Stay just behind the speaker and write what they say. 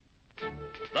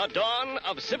The dawn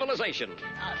of civilization.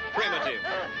 Primitive.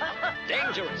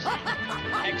 Dangerous.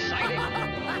 Exciting.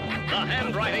 The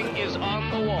handwriting is on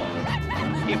the wall.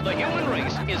 If the human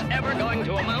race is ever going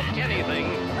to amount to anything,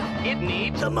 it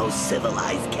needs the most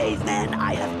civilized caveman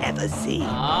I have ever seen.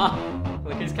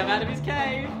 Look who's come out of his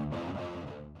cave.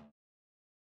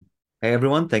 Hey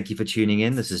everyone, thank you for tuning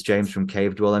in. This is James from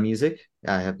Cave Dweller Music.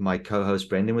 I have my co-host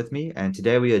Brendan with me, and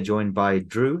today we are joined by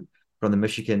Drew from the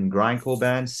Michigan grindcore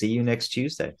band See You Next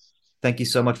Tuesday. Thank you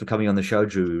so much for coming on the show,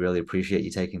 Drew. We really appreciate you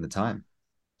taking the time.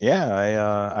 Yeah,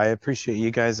 I appreciate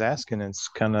you guys asking. It's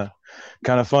kind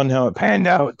of fun how it panned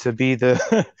out to be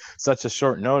the such a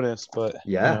short notice, but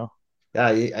yeah.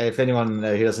 If anyone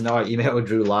who doesn't know, I emailed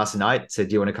Drew last night, said,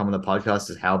 do you want to come on the podcast?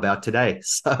 Said, how about today?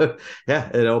 So yeah,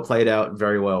 it all played out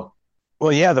very well.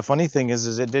 Well, yeah, the funny thing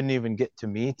is it didn't even get to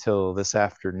me till this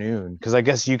afternoon, because I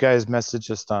guess you guys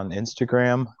messaged us on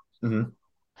Instagram. Mm-hmm.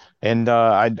 And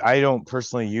I don't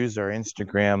personally use our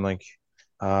Instagram. Like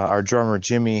our drummer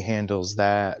Jimmy handles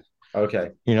that.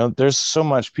 Okay. There's so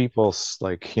much people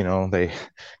they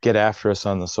get after us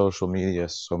on the social media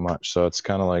so much. So it's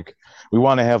kind of like we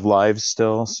want to have lives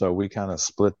still. So we kind of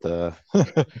split the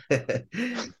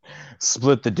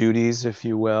duties, if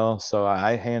you will. So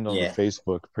I handle the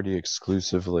Facebook pretty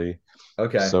exclusively.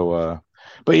 Okay. So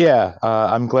but yeah,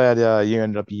 I'm glad you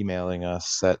ended up emailing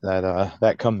us.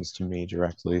 That comes to me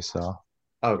directly. So.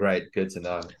 Oh, great. Good to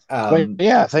know. But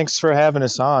yeah, thanks for having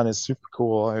us on. It's super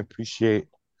cool. I appreciate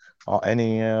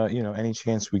any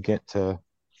chance we get to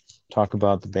talk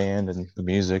about the band and the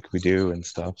music we do and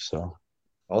stuff. So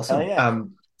awesome. Yeah.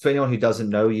 For anyone who doesn't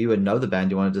know you and know the band,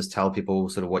 do you want to just tell people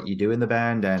sort of what you do in the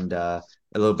band and a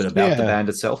little bit about the band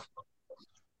itself?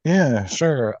 Yeah,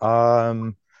 sure.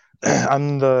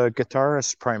 I'm the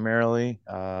guitarist primarily.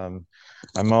 I'm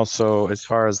also, as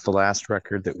far as the last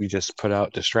record that we just put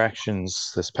out,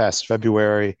 Distractions, this past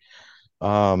February,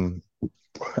 I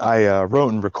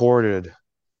wrote and recorded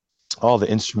all the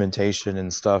instrumentation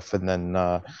and stuff, and then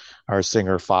our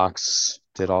singer Fox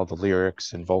did all the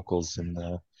lyrics and vocals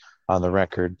on the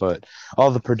record. But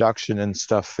all the production and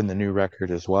stuff in the new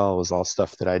record as well was all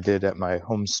stuff that I did at my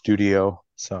home studio.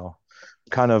 So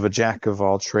kind of a jack of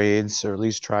all trades, or at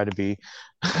least try to be.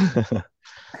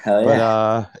 Hell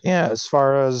yeah. But as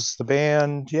far as the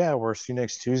band, we're See You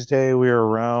Next Tuesday. We were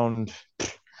around,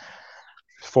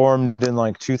 formed in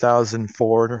like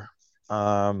 2004.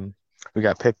 We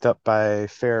got picked up by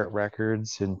Ferret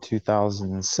Records in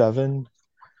 2007.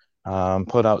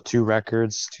 Put out 2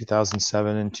 records,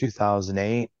 2007 and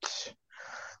 2008.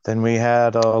 Then we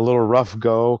had a little rough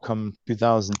go come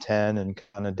 2010 and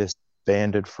kind of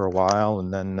disbanded for a while.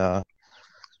 And then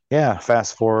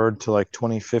fast forward to like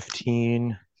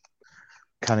 2015,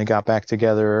 kind of got back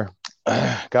together,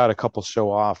 got a couple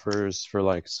show offers for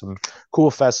like some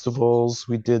cool festivals.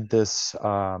 We did this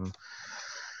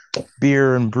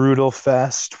Beer and Brutal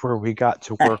Fest where we got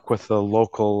to work with a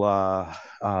local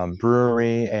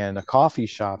brewery and a coffee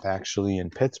shop actually in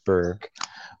Pittsburgh,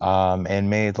 and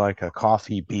made like a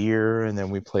coffee beer. And then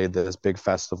we played this big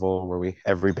festival where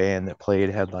every band that played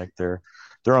had like their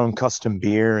own custom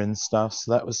beer and stuff.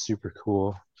 So that was super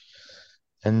cool.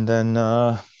 And then,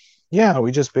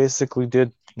 we just basically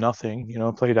did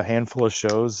nothing, played a handful of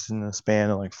shows in the span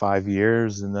of like 5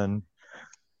 years. And then,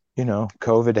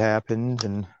 COVID happened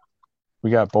and we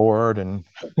got bored and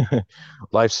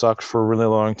life sucked for a really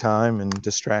long time, and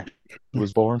Distract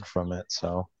was born from it.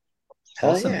 So.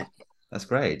 Awesome. Yeah. That's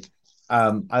great.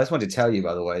 I just wanted to tell you,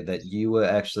 by the way, that you were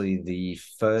actually the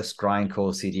first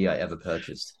grindcore CD I ever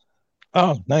purchased.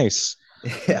 Oh, nice.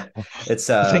 Yeah, it's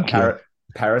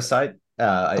Parasite.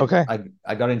 Okay.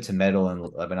 I got into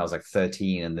metal when I was like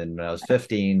 13, and then when I was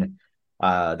 15,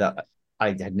 that I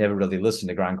had never really listened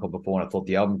to grindcore before, and I thought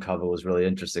the album cover was really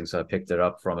interesting, so I picked it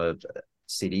up from a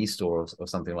CD store or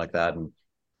something like that, and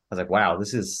I was like, wow,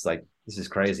 this is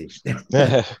crazy.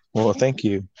 Well, thank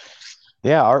you.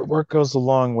 Yeah, artwork goes a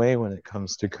long way when it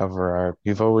comes to cover art.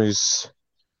 We've always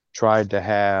tried to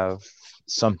have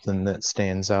something that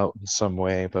stands out in some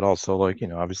way, but also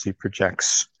obviously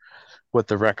projects what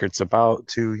the record's about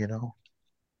too,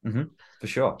 Mm-hmm. For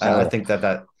sure. So, I think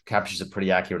that captures it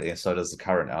pretty accurately, and so does the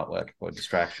current artwork or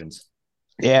Distractions.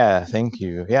 Yeah, thank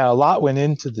you. Yeah, a lot went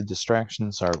into the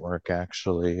Distractions artwork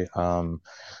actually.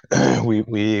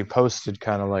 We posted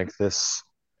kind of like this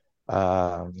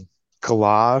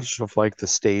collage of like the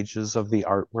stages of the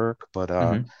artwork, but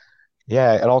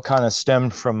it all kind of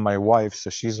stemmed from my wife.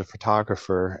 So she's a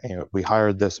photographer, and we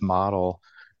hired this model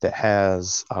that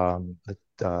has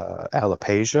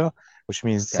alopecia, which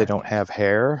means they don't have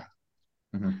hair.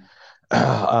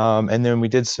 And then we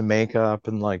did some makeup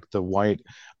and like the white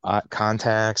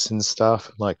contacts and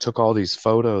stuff. Like took all these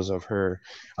photos of her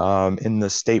in the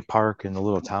state park in the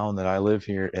little town that I live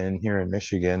here in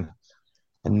Michigan.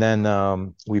 And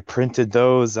then we printed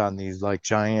those on these like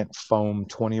giant foam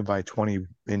 20 by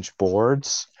 20-inch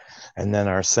boards. And then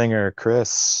our singer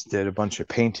Chris did a bunch of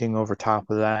painting over top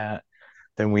of that.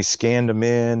 Then we scanned them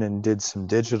in and did some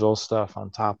digital stuff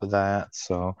on top of that.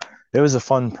 So it was a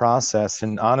fun process.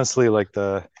 And honestly, like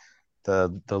the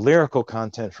lyrical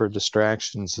content for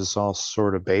Distractions is all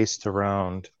sort of based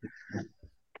around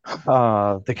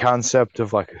the concept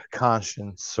of like a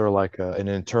conscience or like an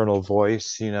internal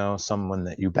voice, someone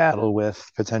that you battle with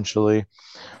potentially.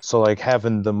 So like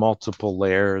having the multiple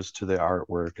layers to the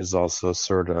artwork is also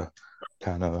sort of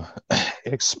kind of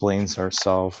explains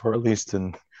ourselves, or at least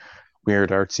in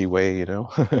weird artsy way.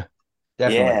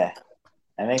 Definitely. Yeah,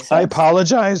 that makes I sense.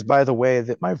 apologize, by the way,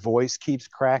 that my voice keeps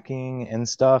cracking and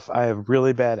stuff. I have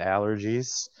really bad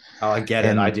allergies. Oh, I get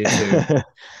it. I And do too.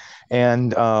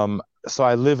 and so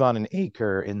I live on an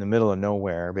acre in the middle of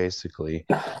nowhere, basically.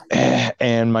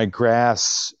 And my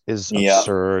grass is Yeah,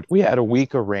 absurd. We had a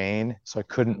week of rain, so I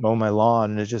couldn't mow my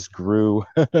lawn and it just grew.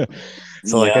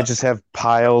 So like I yeah. just have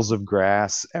piles of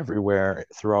grass everywhere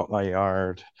throughout my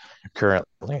yard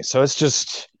currently. So it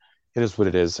is what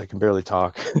it is. I can barely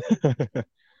talk.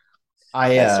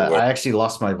 That's the word. I actually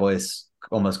lost my voice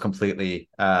almost completely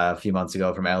a few months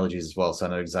ago from allergies as well, so I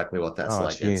know exactly what that's Oh,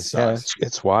 like. It geez. Yeah, sucks.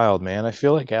 it's wild, man. I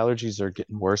feel like allergies are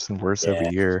getting worse and worse every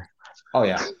Yeah, year. Oh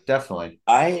yeah, definitely.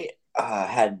 I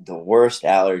had the worst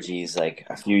allergies like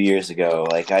a few years ago.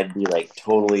 Like I'd be like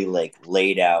totally like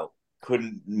laid out,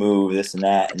 couldn't move, this and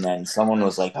that, and then someone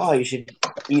was like, "Oh, you should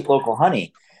eat local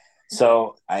honey."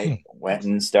 So I Hmm. went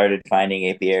and started finding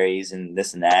apiaries and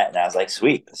this and that, and I was like,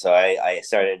 sweet. So I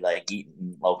started like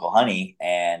eating local honey,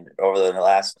 and over the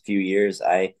last few years,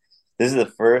 this is the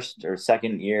first or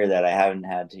second year that I haven't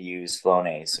had to use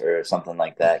Flonase or something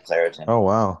like that, Claritin. Oh,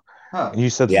 wow. Huh. And you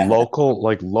said Yeah,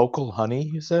 local honey,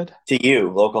 you said? to you,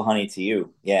 local honey to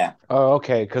you. Yeah, Oh,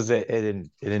 okay, because it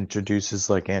introduces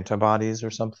like antibodies or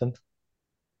something.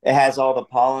 it has all the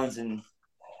pollens and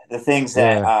the things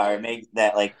that Yeah. are make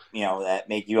that like that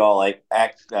make you all like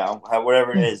act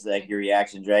whatever it is like your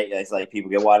reactions, right? It's like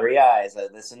people get watery eyes,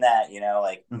 this and that,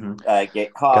 like Hmm.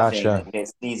 get coughing, Gotcha. like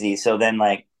get sneezy. So then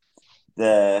like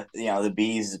the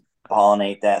bees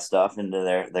pollinate that stuff into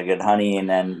their good honey, and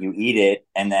then you eat it,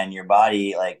 and then your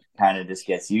body like kind of just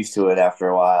gets used to it after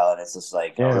a while, and it's just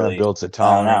like a Yeah, really, builds a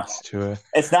I don't know. tolerance to it.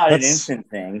 It's not an That's instant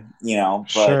thing,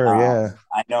 but sure, yeah.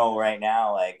 I know right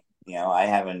now, like, I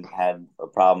haven't had a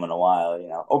problem in a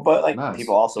while, Oh, but like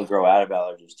people Nice. also grow out of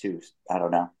allergies too. I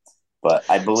don't know. But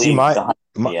I See, believe the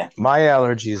honey, yeah. my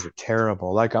allergies are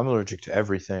terrible. Like I'm allergic to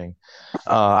everything.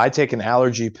 I take an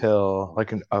allergy pill,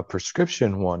 like a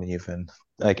prescription one, even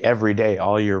like every day,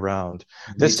 all year round.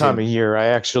 Me This time of too. year, I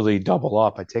actually double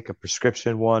up. I take a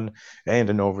prescription one and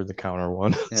an over-the-counter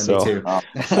one. Yeah, me So, too. Oh,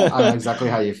 I know exactly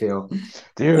how you feel.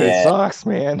 dude, it yeah. sucks,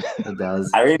 man. It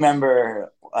does. I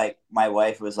remember like my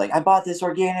wife was like, I bought this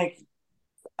organic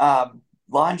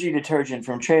laundry detergent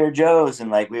from Trader Joe's,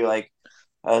 and like we were like,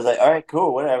 I was like, all right,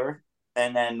 cool, whatever.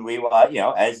 And then we,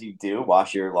 as you do,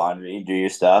 wash your laundry, do your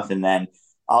stuff, and then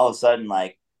all of a sudden,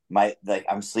 like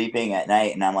I'm sleeping at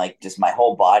night, and I'm like, just my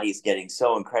whole body's getting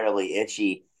so incredibly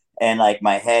itchy, and like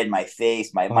my head, my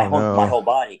face, my Oh my no. whole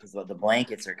body, because the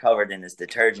blankets are covered in this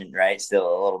detergent, right? Still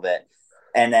a little bit,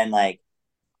 and then like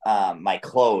my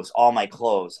clothes, all my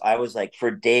clothes. I was like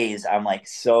for days, I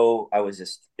was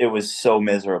just it was so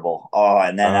miserable. Oh,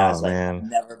 and then I Oh was like, man. I'm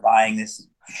never buying this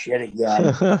shit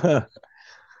again.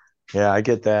 Yeah, I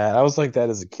get that. I was like that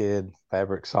as a kid.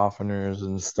 Fabric softeners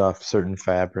and stuff, certain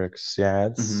fabrics. Yeah,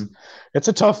 Hmm. it's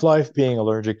a tough life being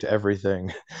allergic to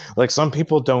everything. Like some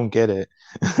people don't get it.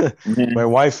 My Mhm.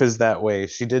 wife is that way.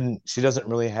 She doesn't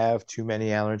really have too many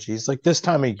allergies. Like this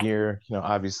time of year,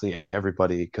 obviously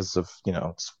everybody because of,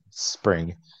 it's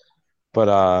spring. But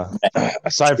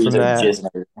aside Trees from are that, jizzing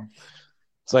everywhere.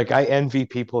 it's like I envy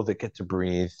people that get to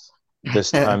breathe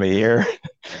this time of year.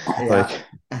 Yeah. Like,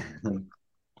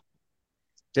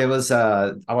 There was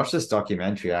I watched this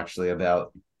documentary actually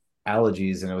about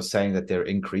allergies, and it was saying that they're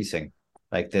increasing.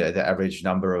 Like the average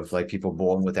number of like people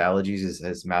born with allergies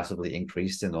has massively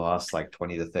increased in the last like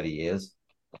 20 to 30 years.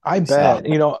 I So bet,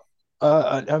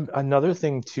 another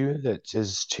thing too that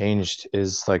has changed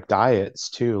is like diets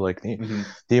too. Like mhm.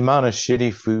 the amount of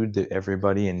shitty food that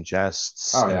everybody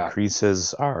ingests Oh yeah,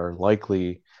 increases our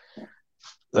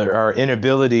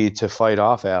inability to fight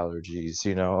off allergies.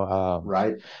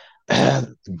 right.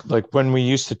 Like when we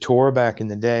used to tour back in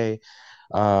the day,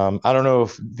 I don't know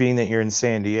if being that you're in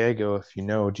San Diego, if do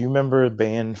you remember a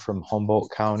band from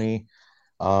Humboldt County?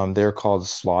 They're called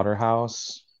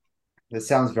Slaughterhouse. This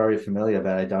sounds very familiar,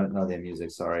 but I don't know their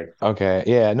music. Sorry. Okay,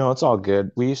 yeah, no, it's all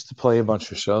good. We used to play a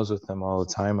bunch of shows with them all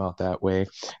the time out that way.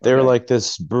 They were Okay. like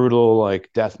this brutal, like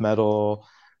death metal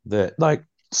that like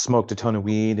smoked a ton of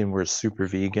weed and were super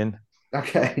vegan.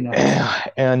 Okay. Nice.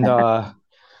 And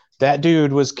that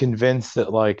dude was convinced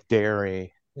that like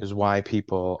dairy is why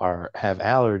people are have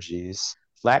allergies.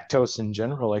 Lactose in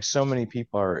general, like so many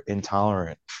people are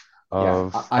intolerant Yeah,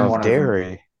 of I'm one of them.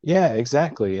 dairy. Yeah,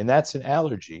 exactly. And that's an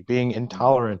allergy. Being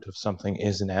intolerant of something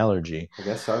is an allergy. I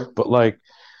guess so. But like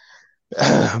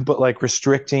but like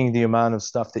restricting the amount of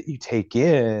stuff that you take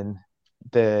in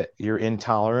that you're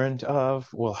intolerant of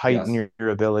will heighten Yes. your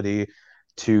ability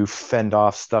to fend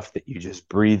off stuff that you just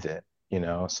breathe in, you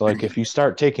know? So like if you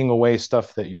start taking away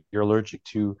stuff that you're allergic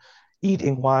to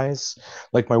eating wise,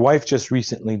 like my wife just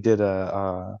recently did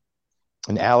a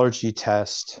an allergy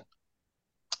test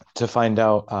to find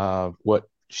out what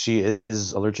she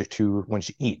is allergic to when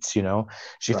she eats, you know.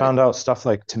 She Right. found out stuff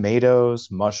like tomatoes,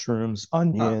 mushrooms, Huh.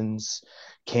 onions,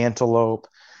 cantaloupe,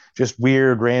 just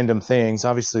weird random things.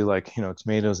 Obviously, like, you know,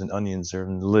 tomatoes and onions are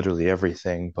in literally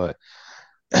everything, but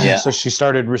Yeah. so she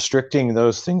started restricting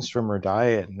those things from her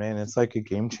diet, and man, it's like a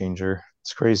game changer.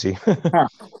 It's crazy. Huh.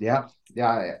 Yeah.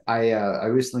 Yeah. I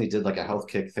recently did like a health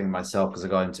kick thing myself because I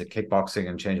got into kickboxing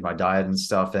and changed my diet and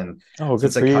stuff. And Oh,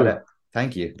 good since I for cut you. it,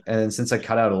 thank you. And since I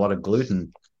cut out a lot of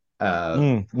gluten,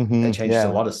 it changed a Yeah.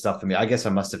 lot of stuff for me. I guess I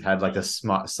must have had like a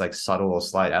smart, like subtle or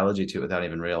slight allergy to it without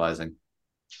even realizing.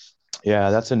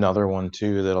 Yeah, that's another one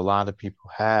too that a lot of people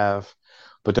have,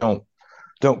 but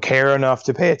don't care enough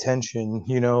to pay attention,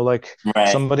 you know, like Right.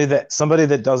 somebody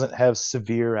that doesn't have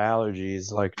severe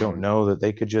allergies like don't know that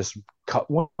they could just cut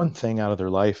one thing out of their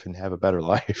life and have a better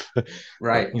life. But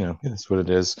Right. you know, it's what it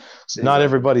is. Not Exactly.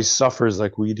 everybody suffers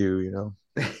like we do, you know.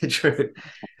 True.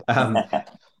 Um,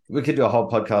 we could do a whole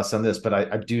podcast on this, but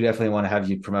I do definitely want to have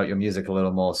you promote your music a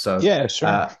little more. So Yeah,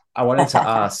 sure. I wanted to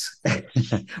ask,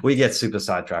 we get super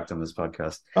sidetracked on this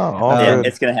podcast. Oh, all Yeah, Um, good.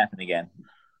 it's gonna happen again.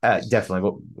 Definitely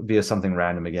will be something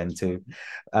random again too.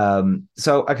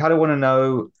 So I kind of want to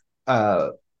know uh,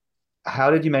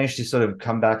 how did you manage to sort of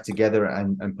come back together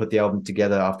and put the album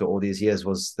together after all these years?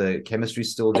 Was the chemistry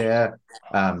still there?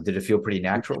 Did it feel pretty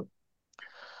natural?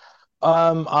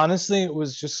 Honestly, it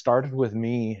was just started with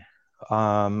me.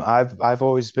 I've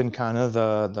always been kind of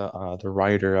the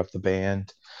writer of the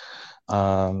band.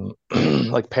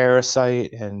 Like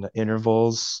Parasite and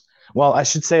Intervals. Well, I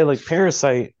should say like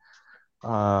Parasite.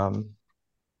 Um,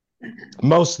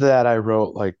 most of that I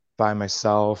wrote like by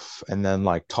myself and then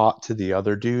like taught to the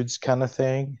other dudes kind of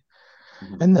thing.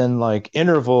 Mhm. And then like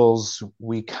Intervals,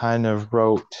 we kind of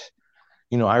wrote,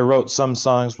 you know, I wrote some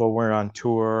songs while we're on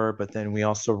tour, but then we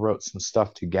also wrote some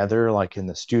stuff together, like in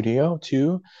the studio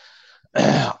too.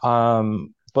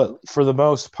 But for the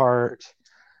most part,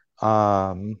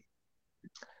 um,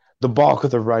 the bulk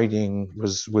of the writing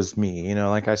was me. You know,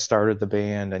 like I started the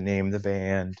band, I named the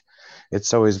band.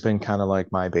 It's always been kind of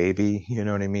like my baby, you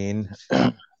know what I mean?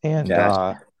 And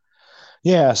Gotcha.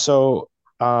 yeah, so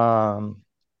um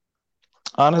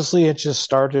honestly it just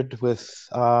started with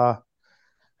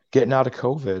getting out of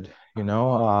COVID, you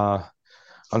know.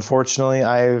 Unfortunately,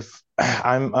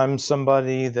 I'm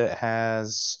somebody that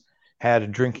has had a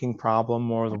drinking problem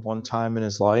more than one time in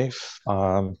his life.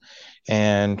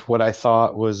 And what I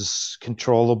thought was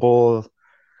controllable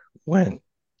went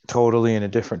totally in a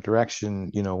different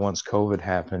direction, you know, once COVID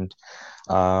happened.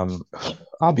 Um,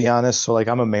 I'll be honest, so like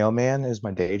I'm a mailman is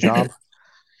my day job.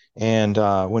 And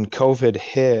when COVID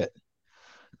hit,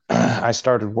 I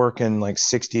started working like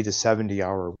 60 to 70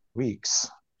 hour weeks.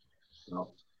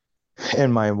 No.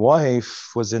 And my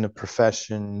wife was in a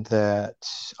profession that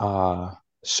uh,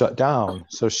 shut down.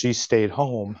 So she stayed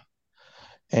home.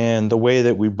 And the way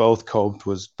that we both coped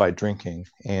was by drinking.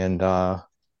 And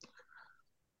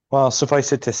well,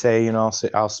 suffice it to say, you know,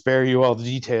 I'll spare you all the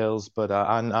details, but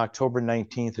on October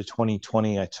 19th of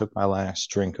 2020, I took my last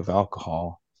drink of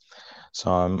alcohol. So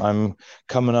I'm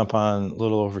coming up on a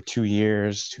little over 2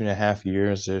 years, 2.5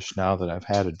 years ish now that I've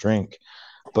had a drink.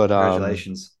 But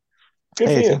Congratulations. Good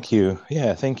for hey, you. thank you.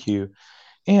 Yeah, thank you.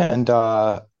 And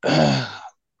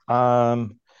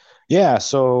um yeah,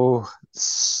 so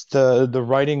the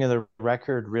writing of the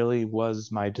record really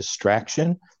was my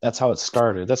distraction. That's how it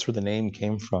started. That's where the name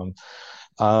came from.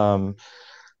 Um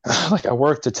like I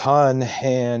worked a ton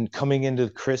and coming into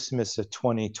Christmas of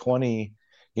 2020,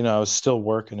 you know, I was still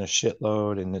working a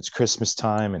shitload and it's Christmas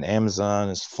time and Amazon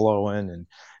is flowing and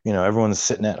you know, everyone's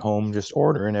sitting at home just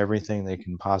ordering everything they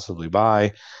can possibly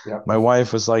buy. Yeah. My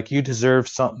wife was like, "You deserve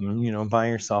something, you know, buy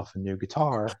yourself a new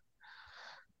guitar."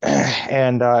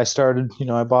 And I started,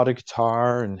 I bought a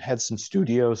guitar and had some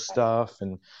studio stuff,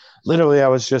 and literally I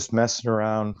was just messing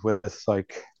around with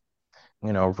like,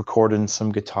 recording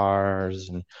some guitars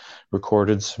and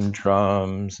recorded some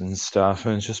drums and stuff,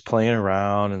 and just playing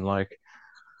around, and like,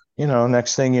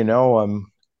 next thing you know,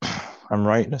 I'm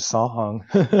writing a song.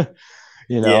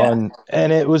 Yeah.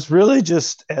 And it was really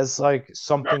just as like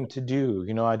something to do.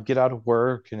 I'd get out of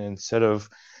work, and instead of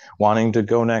wanting to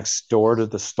go next door to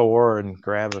the store and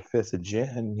grab a fifth of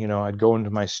gin, I'd go into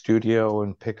my studio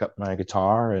and pick up my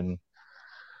guitar and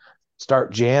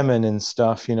start jamming and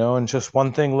stuff, and just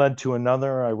one thing led to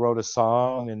another. I wrote a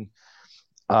song, and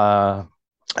uh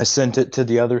I sent it to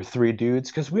the other three dudes,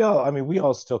 because we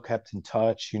all still kept in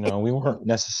touch. We weren't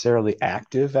necessarily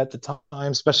active at the time,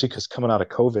 especially because coming out of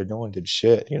COVID, no one did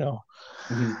shit.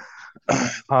 Mhm.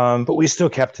 But we still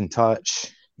kept in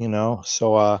touch.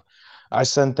 So I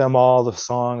sent them all the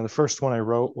song. The first one I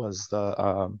wrote was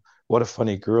the "What a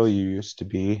Funny Girl You Used to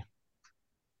Be,"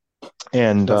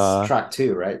 and That's track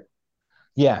 2, right?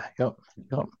 yeah, yep,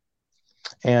 yep.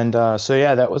 And so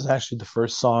yeah, that was actually the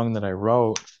first song that I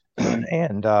wrote,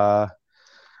 and yeah,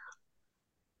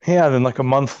 then like a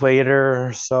month later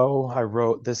or so, I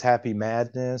wrote This Happy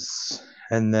Madness.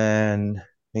 And then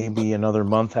maybe another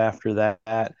month after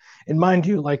that. And mind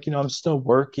you, like, I'm still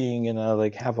working, and I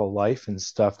like have a life and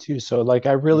stuff too. So like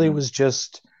I really Mhm. was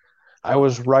just I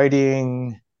was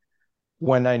writing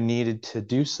when I needed to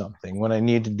do something, when I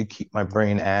needed to keep my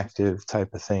brain active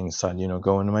type of thing. So I'd,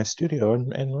 go into my studio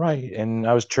and write. And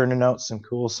I was churning out some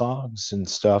cool songs and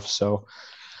stuff. So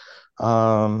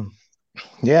um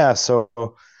yeah, so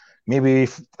maybe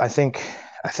I think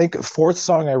the fourth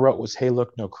song I wrote was "Hey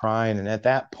Look No Crying," and at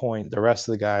that point, the rest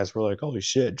of the guys were like, "Holy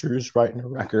shit, Drew's writing a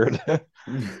record."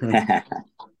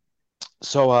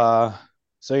 so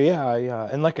so yeah,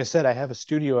 and like I said, I have a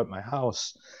studio at my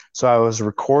house, so I was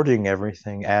recording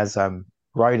everything as I'm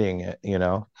writing it.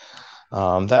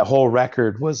 That whole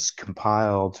record was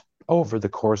compiled over the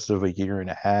course of a year and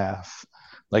a half.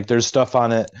 Like there's stuff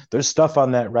on it. There's stuff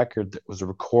on that record that was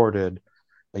recorded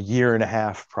a year and a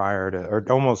half prior to, or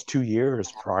almost 2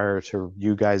 years prior to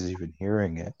you guys even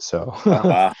hearing it. So Oh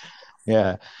wow.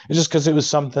 yeah, it's just because it was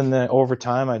something that over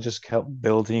time I just kept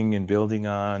building and building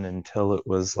on until it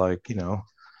was like,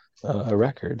 a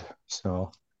record.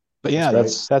 So, but That's yeah,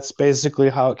 great. that's basically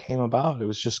how it came about. It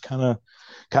was just kind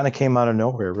of came out of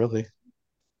nowhere, really.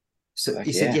 So Fuck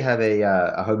you said yeah. you have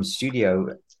a home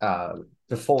studio.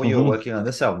 Before you were hmm working on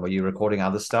this album, were you recording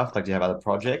other stuff? Like, do you have other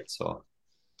projects or?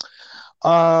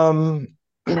 Um,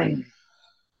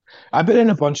 I've been in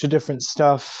a bunch of different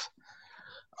stuff.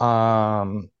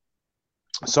 Um,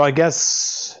 so I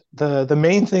guess the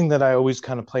main thing that I always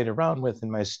kind of played around with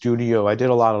in my studio, I did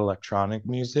a lot of electronic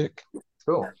music,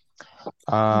 Cool.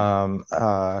 kind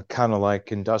of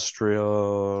like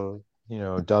industrial,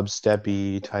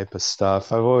 dubsteppy type of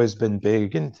stuff. I've always been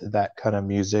big into that kind of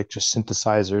music, just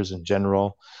synthesizers in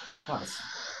general. Nice.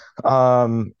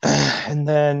 And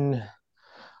then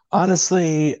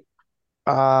honestly,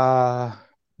 uh,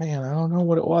 man, I don't know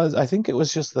what it was. I think it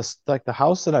was just this, like the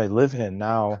house that I live in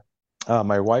now.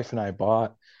 My wife and I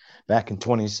bought back in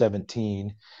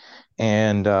 2017,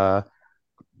 and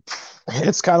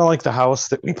it's kind of like the house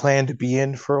that we plan to be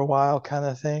in for a while, kind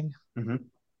of thing.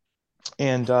 Hmm.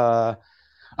 And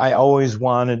I always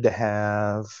wanted to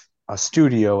have a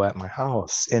studio at my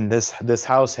house, and this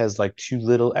house has like two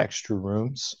little extra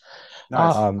rooms.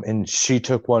 Nice. And she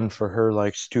took one for her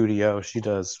like studio. She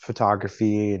does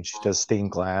photography and she does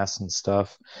stained glass and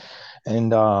stuff.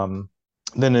 And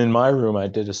then in my room I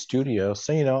did a studio.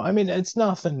 So, I mean, it's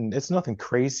nothing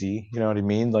crazy, you know what I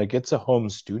mean? Like it's a home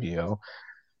studio.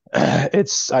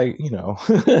 It's I you know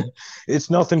it's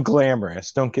nothing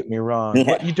glamorous, don't get me wrong,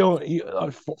 but Yeah. you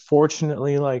don't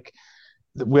fortunately, like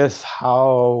with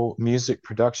how music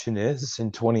production is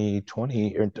in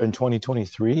 2020 or in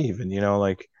 2023 even,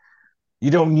 like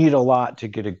you don't need a lot to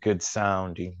get a good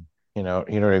sounding, you know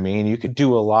what I mean? You could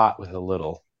do a lot with a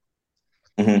little,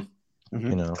 Hmm.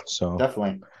 Hmm. so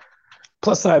Definitely.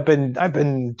 plus I've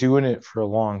been doing it for a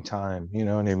long time, you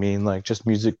know what I mean? Like just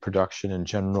music production in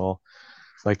general.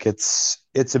 Like it's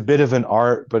a bit of an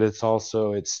art, but it's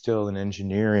still an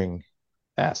engineering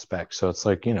aspect. So it's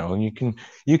like, you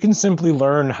can simply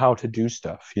learn how to do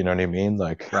stuff, you know what I mean?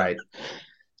 Right.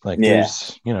 Like Yeah.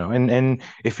 there's, and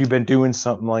if you've been doing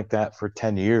something like that for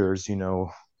 10 years,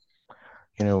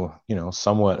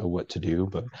 somewhat of what to do,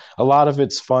 but a lot of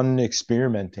it's fun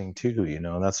experimenting too,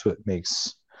 that's what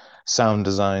makes sound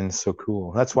design so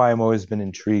cool. That's why I'm always been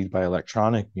intrigued by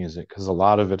electronic music, because a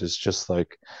lot of it is just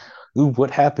like, ooh,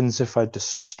 what happens if I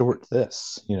distort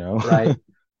this? Right.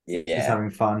 Just Yeah.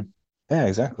 having fun. Yeah,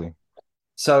 exactly.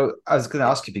 So I was going to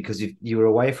ask you because you were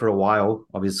away for a while,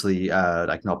 obviously,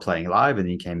 like not playing live, and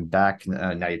then you came back,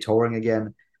 and now you're touring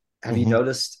again. Have you Hmm.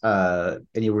 noticed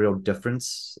any real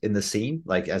difference in the scene,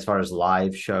 like as far as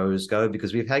live shows go?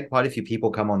 Because we've had quite a few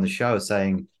people come on the show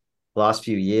saying the last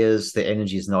few years the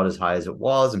energy is not as high as it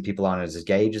was, and people aren't as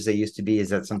engaged as they used to be. Is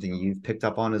that something you've picked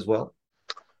up on as well?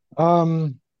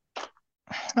 Um,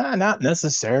 Not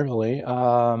necessarily.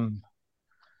 I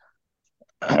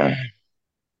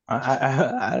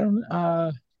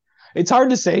don't. It's hard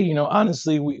to say.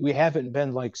 Honestly, we haven't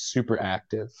been like super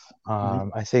active. Mhm.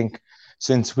 I think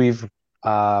since we've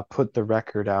put the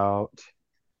record out,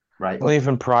 Right. well,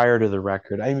 even prior to the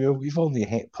record, I mean, we've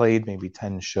only played maybe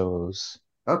 10 shows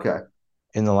Okay.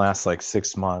 in the last like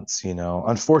 6 months.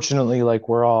 Unfortunately, like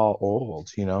we're all old.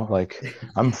 Like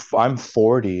I'm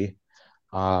 40.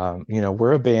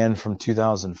 We're a band from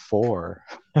 2004.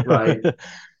 Right.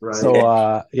 Right.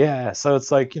 So yeah, so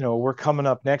it's like, we're coming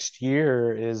up next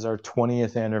year is our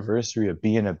 20th anniversary of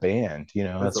being a band.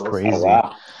 That's That's awesome. Oh crazy.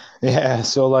 wow. Yeah,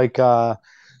 so like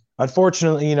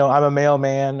unfortunately, I'm a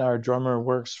mailman. Our drummer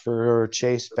works for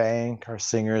Chase Bank. Our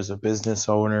singer is a business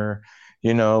owner.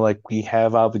 Like we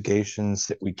have obligations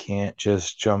that we can't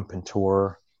just jump and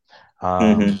tour. Hmm.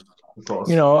 Um, Of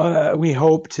course. we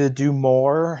hope to do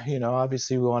more.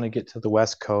 Obviously, we want to get to the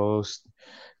West Coast,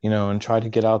 and try to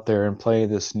get out there and play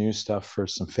this new stuff for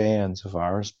some fans of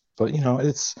ours. But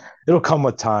it'll come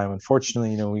with time.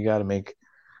 Unfortunately, we got to make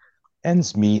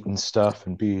ends meet and stuff,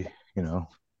 and you know,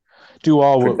 do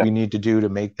all what we need to do to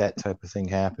make that type of thing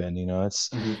happen.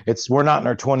 Mhm. It's we're not in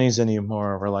our 20s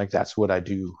anymore. We're like, that's what I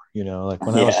do. Like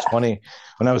when I was Yeah. 20,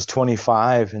 when I was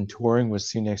 25 and touring with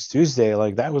See Next Tuesday,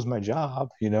 like that was my job.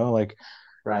 Like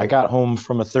I Right. got home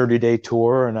from a 30-day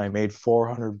tour and I made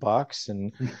 $400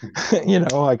 and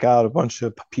I got a bunch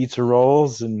of pizza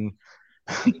rolls and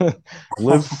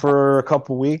lived for a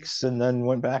couple weeks and then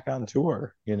went back on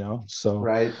tour. So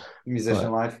Right. Musician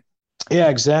but life. yeah,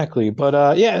 exactly.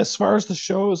 But yeah, as far as the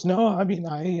shows, no, I mean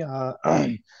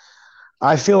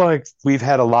I feel like we've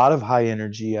had a lot of high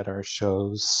energy at our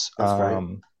shows. That's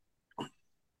great.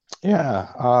 Yeah.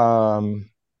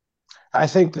 I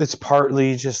think it's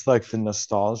partly just like the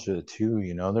nostalgia too.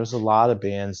 There's a lot of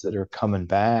bands that are coming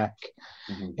back,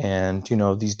 Mhm.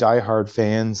 and these diehard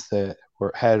fans that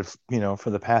had for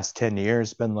the past 10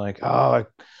 years been like, oh,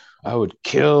 I would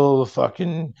kill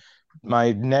fucking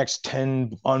my next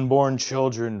 10 unborn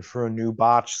children for a new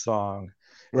Botch song.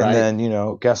 And Right.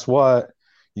 then, guess what?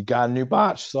 You got a new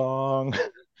Botch song.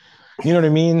 You know what I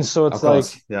mean? So Of it's like,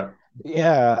 course. Yeah.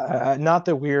 yeah, not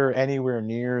that we're anywhere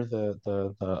near the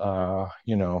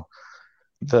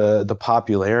the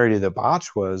popularity that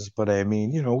Botch was, but I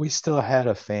mean, we still had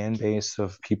a fan base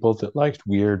of people that liked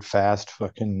weird, fast,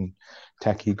 fucking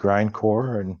techie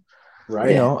grindcore, and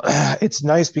Right. it's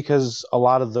nice because a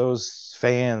lot of those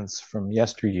fans from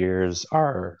yesteryears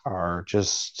are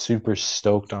just super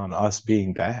stoked on us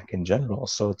being back in general.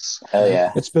 So Hell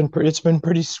yeah. it's been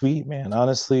pretty sweet, man.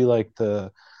 Honestly, like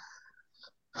the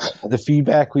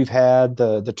feedback we've had,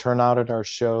 the turnout at our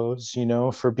shows,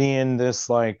 for being this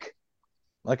like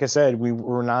I said,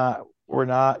 we're not a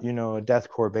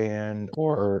deathcore band,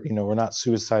 or we're not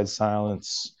Suicide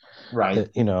Silence.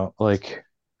 Right. That like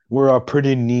we're a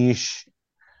pretty niche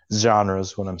genre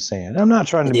is what I'm saying. I'm not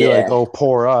trying to be like, Yeah. oh,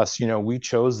 poor us. We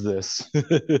chose this.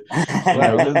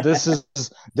 Right. This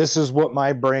is what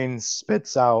my brain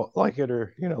spits out, like it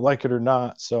or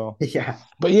not. So, Yeah.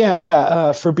 but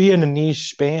yeah, for being a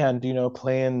niche band,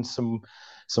 playing some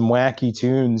wacky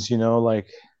tunes,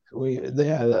 like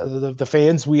yeah, the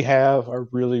fans we have are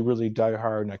really, really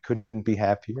diehard, and I couldn't be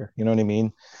happier. You know what I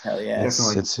mean? Hell yeah. It's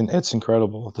Definitely. it's it's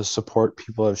incredible the support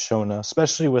people have shown us,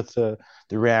 especially with the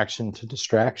reaction to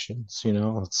distractions.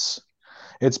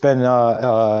 It's been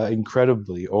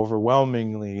incredibly,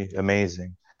 overwhelmingly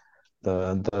amazing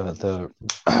the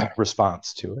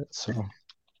response to it. So.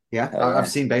 Yeah. Hell I've yeah.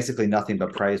 seen basically nothing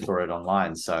but praise for it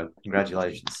online. So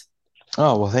congratulations.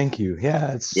 Oh, well, thank you.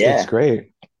 Yeah, it's Yeah.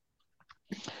 great.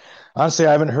 Honestly,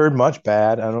 I haven't heard much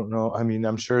bad. I don't know. I mean,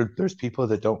 I'm sure there's people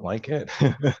that don't like it.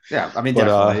 Yeah. I mean, but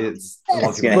definitely. It's a lot of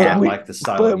It's people gonna do but not happen. we like the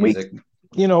style of but we music.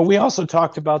 we also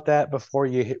talked about that before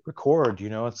you hit record.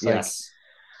 It's like Yes.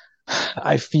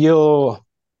 I feel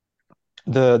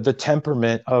the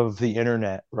temperament of the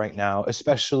internet right now,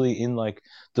 especially in like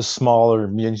the smaller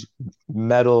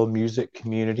metal music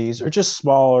communities or just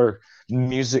smaller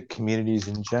music communities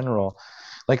in general.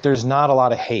 Like there's not a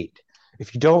lot of hate.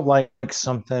 If you don't like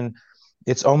something,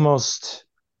 it's almost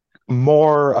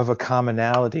more of a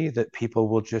commonality that people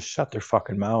will just shut their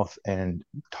fucking mouth and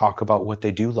talk about what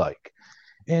they do like.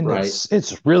 And Right.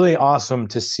 it's really awesome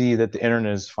to see that the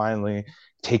internet is finally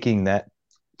taking that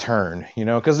turn,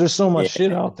 because there's so much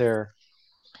shit out there.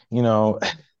 You know,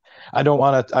 I don't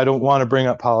want to bring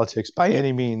up politics by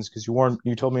any means because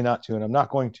you told me not to, and I'm not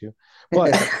going to.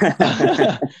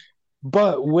 But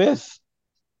but with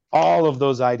all of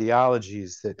those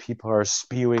ideologies that people are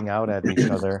spewing out at each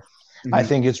other, I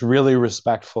think it's really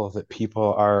respectful that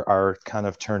people are kind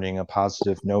of turning a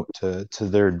positive note to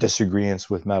their disagreements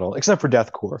with metal, except for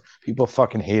deathcore. People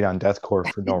fucking hate on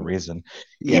deathcore for no reason,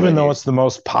 Yeah, even they though do. it's the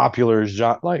most popular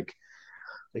genre. Like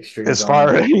Extreme as far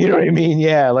genre. you know what I mean?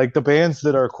 Yeah, like the bands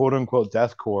that are quote unquote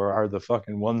deathcore are the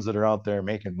fucking ones that are out there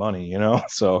making money.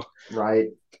 So Right.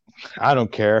 I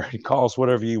don't care. You call us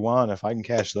whatever you want if I can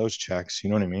cash those checks. You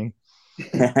know what I mean?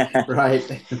 Right.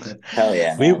 Hell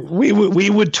yeah, We man. we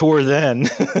would tour then.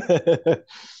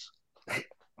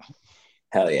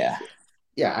 Hell yeah.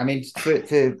 Yeah, I mean,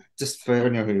 just for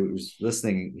anyone who was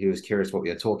listening, who was curious what we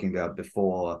were talking about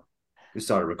before we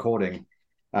started recording,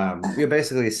 we were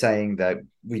basically saying that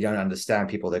we don't understand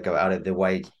people that go out of their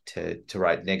way to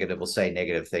write negative or say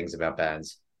negative things about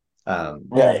bands.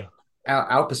 Right.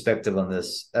 Our perspective on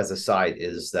this as a site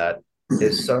is that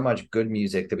there's so much good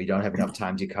music that we don't have enough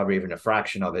time to cover even a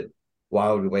fraction of it. Why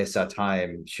would we waste our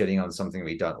time shitting on something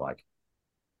we don't like?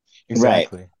 Right.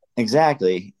 Exactly.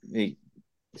 Exactly. Yeah.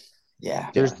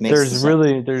 Yeah. Makes the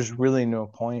sense. There's really no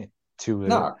point to it.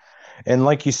 No. And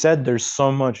like you said, there's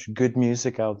so much good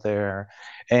music out there,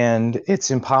 and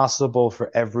it's impossible for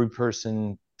every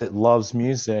person that loves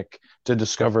music to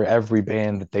discover every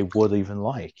band that they would even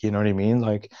like. You know what I mean?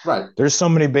 Like Right. there's so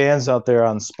many bands out there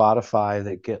on Spotify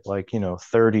that get like,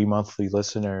 30 monthly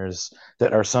listeners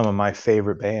that are some of my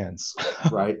favorite bands.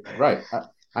 Right. Right.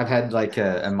 I've had like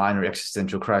a minor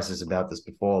existential crisis about this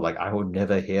before. Like I would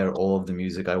never hear all of the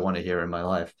music I want to hear in my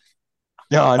life.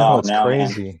 No, I know Oh it's no, man.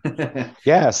 crazy.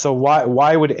 Yeah, so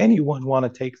why would anyone want to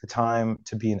take the time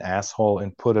to be an asshole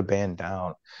and put a band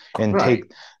down and Right.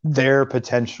 take their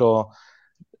potential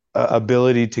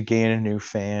ability to gain a new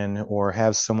fan or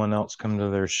have someone else come to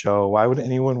their show? Why would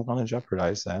anyone want to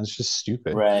jeopardize that? It's just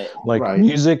stupid. Right. Like Right.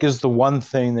 music is the one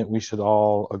thing that we should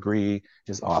all agree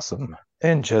is awesome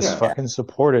and just Yeah. Yeah. fucking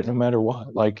support it no matter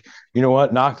what. Like, you know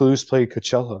what? Knock Loose played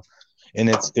Coachella and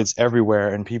it's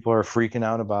everywhere and people are freaking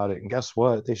out about it. And guess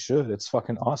what? They should. It's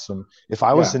fucking awesome. If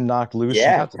I was Yeah. in Knock Loose and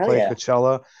Yeah. got to Hell play yeah.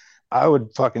 Coachella, I would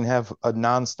fucking have a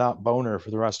nonstop boner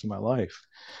for the rest of my life.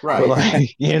 But Right.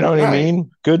 like, you know what I Right.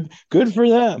 mean? Good for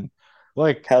them.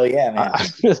 Like, Hell yeah,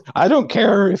 man. I don't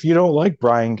care if you don't like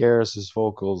Brian Garris's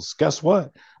vocals. Guess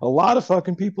what? A lot of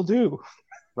fucking people do.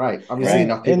 Right. Obviously, Right.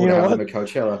 enough And people you to know have them what? at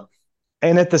Coachella.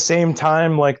 And at the same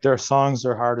time, like their songs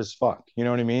are hard as fuck. You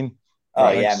know what I mean? Oh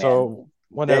Right. Like, yeah, man. so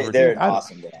whatever, They're dude. an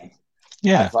awesome band. I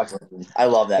Yeah, fuck with them. I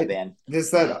love that It, band.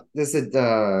 it's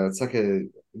like a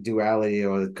duality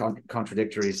or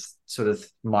contradictory sort of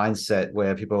mindset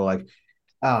where people are like,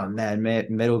 oh man,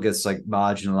 metal gets like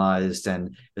marginalized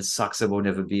and it sucks that we'll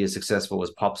never be as successful as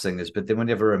pop singers. But then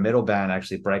whenever a metal band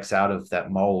actually breaks out of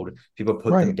that mold, people put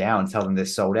them right. down, tell them they're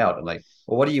sold out. I'm like,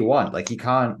 well, what do you want? Like you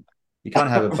can't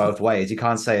have it both ways. You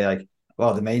can't say like,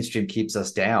 well, the mainstream keeps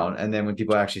us down. And then when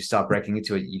people actually start breaking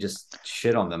into it, you just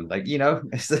shit on them. Like,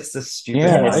 it's just a stupid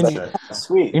Yeah, Yeah, it's like, mindset.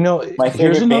 sweet. you know, My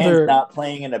here's favorite band's another. not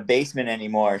playing in a basement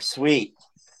anymore. Sweet.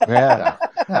 Yeah,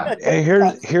 Yeah. Yeah.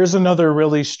 and here's another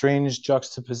really strange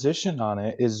juxtaposition on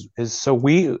it is so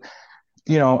we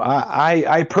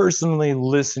I personally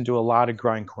listen to a lot of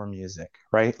grindcore music,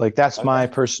 right? Like that's my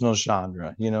Okay. personal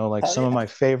genre. Like Hell some of yeah. my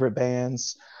favorite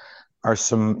bands are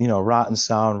some, Rotten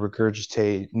Sound,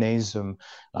 Regurgitate, Nasum,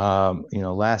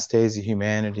 Last Days of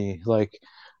Humanity. Like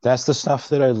that's the stuff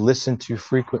that I listen to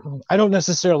frequently. I don't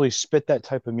necessarily spit that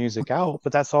type of music out,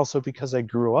 but that's also because I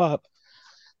grew up.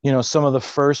 Some of the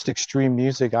first extreme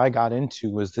music I got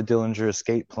into was the Dillinger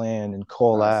Escape Plan and Nice.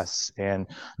 Coalesce and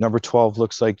Number 12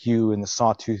 Looks Like You and the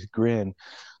Sawtooth Grin.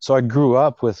 So I grew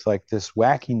up with like this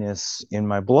wackiness in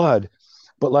my blood.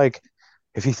 But like,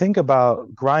 if you think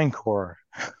about grindcore,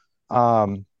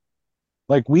 um,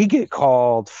 like we get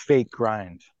called fake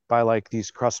grind by like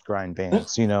these crust grind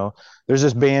bands. There's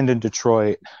this band in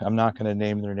Detroit. I'm not going to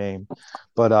name their name,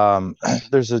 but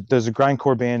there's a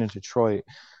grindcore band in Detroit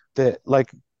that like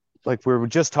we were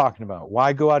just talking about.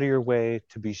 Why go out of your way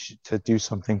to do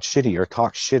something shitty or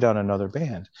talk shit on another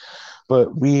band?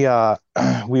 But we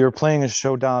were playing a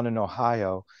show down in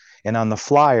Ohio, and on the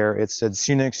flyer it said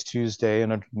 "See you next Tuesday,"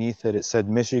 and underneath it said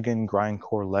 "Michigan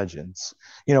Grindcore Legends."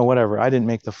 Whatever. I didn't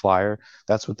make the flyer.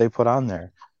 That's what they put on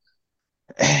there.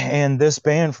 And this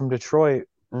band from Detroit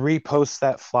reposts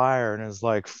that flyer and is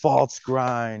like, "False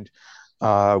grind,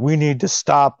 we need to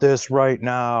stop this right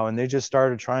now. And they just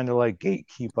started trying to like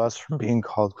gatekeep us from being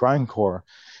called grindcore.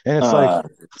 And it's like,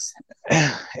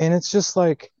 and it's just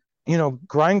like,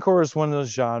 grindcore is one of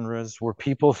those genres where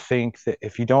people think that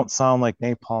if you don't sound like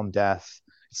Napalm Death,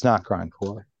 it's not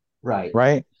grindcore. Right.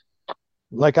 Right.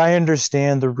 Like, I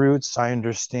understand the roots. I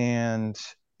understand,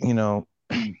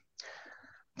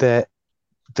 that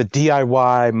the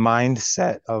DIY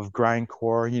mindset of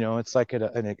grindcore, it's like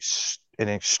an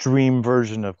extreme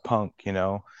version of punk,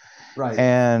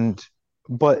 Right.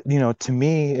 But to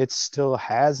me, it still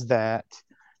has that,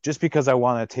 just because I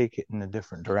want to take it in a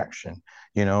different direction.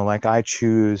 Like, I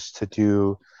choose to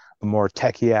do a more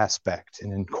techie aspect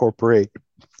and incorporate,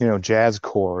 jazz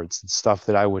chords and stuff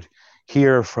that I would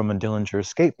hear from a Dillinger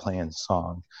Escape Plan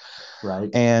song. Right.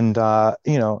 And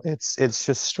it's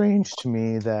just strange to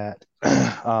me that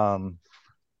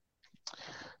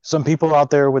some people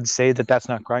out there would say that that's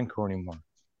not grindcore anymore.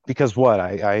 Because what?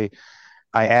 I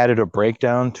added a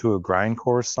breakdown to a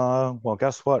grindcore song. Well,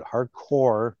 guess what?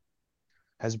 Hardcore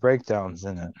has breakdowns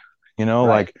in it.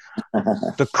 Right. Like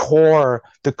the core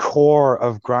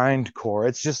of grindcore.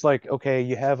 It's just like, okay,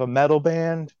 you have a metal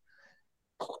band,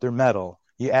 they're metal.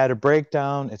 You add a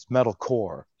breakdown, it's metal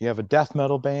core. You have a death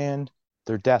metal band,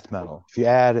 they're death metal. If you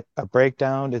add a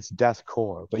breakdown, it's death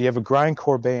core. But you have a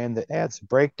grindcore band that adds a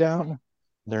breakdown,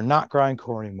 they're not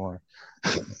grindcore anymore.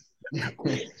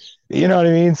 You know what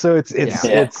I mean? So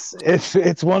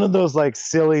it's one of those like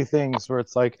silly things where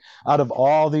it's like, out of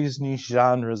all these niche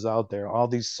genres out there, all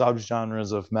these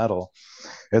subgenres of metal,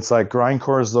 it's like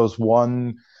grindcore is those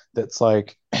one that's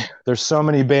like, there's so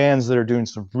many bands that are doing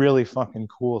some really fucking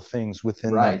cool things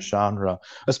within that genre,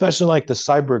 especially like the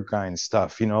cyber grind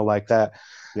stuff, like that.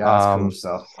 Yeah, that's cool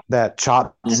stuff. That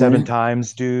Chop 7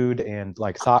 Times dude, and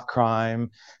like Thought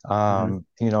Crime,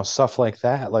 stuff like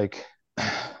that. Like,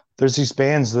 there's these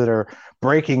bands that are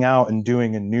breaking out and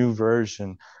doing a new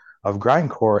version of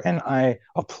grindcore, and I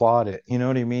applaud it. You know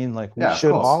what I mean? Like, we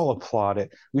should all applaud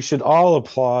it. We should all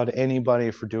applaud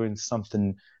anybody for doing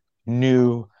something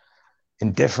new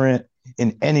and different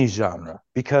in any genre,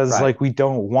 because like, you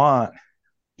don't want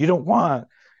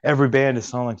every band to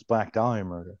sound like Black Dahlia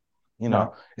Murder.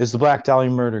 Is the Black Dahlia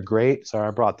Murder great? Sorry,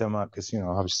 I brought them up because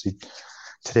obviously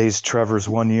today's Trevor's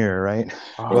 1 year, right?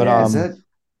 Is it?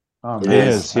 Oh man, it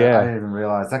is. Yeah, I didn't even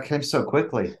realize that came so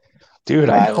quickly, dude.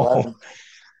 I know.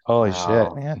 Holy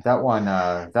shit, man! That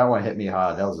one hit me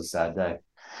hard. That was a sad day.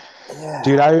 Yeah.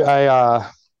 Dude, I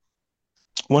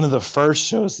one of the first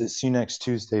shows that See Next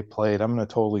Tuesday played. I'm gonna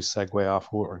totally segue off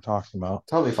what we're talking about.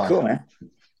 Totally fine. Cool, man.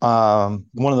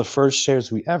 One of the first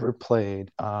shows we ever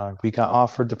played, we got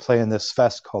offered to play in this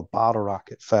fest called Bottle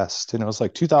Rocket Fest, and it was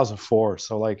like 2004.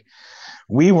 So like,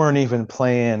 we weren't even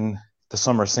playing the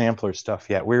Summer Sampler stuff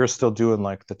yet. We were still doing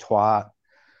like the Twat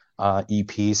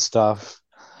EP stuff.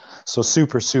 So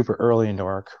super, super early into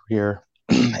our career.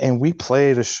 And we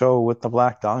played a show with the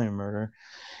Black Dahlia Murder,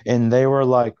 and they were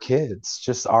like kids,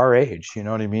 just our age. You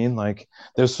know what I mean? Like,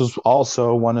 this was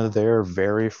also one of their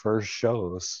very first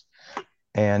shows.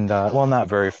 And well, not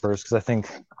very first, because I think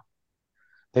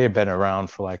they had been around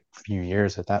for like a few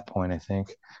years at that point, I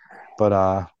think.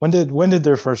 But when did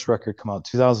their first record come out?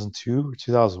 2002 or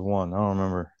 2001? I don't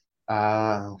remember.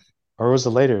 Or was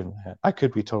it later than that? I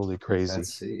could be totally crazy.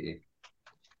 Let's see.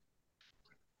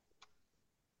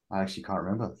 I actually can't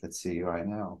remember. Let's see right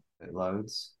now. It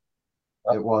loads.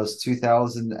 It was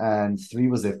 2003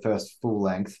 was their first full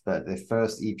length, but their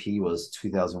first EP was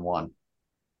 2001.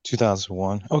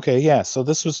 2001. Okay, yeah. So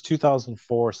this was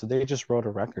 2004. So they just wrote a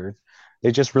record.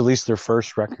 They just released their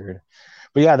first record.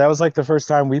 But yeah, that was like the first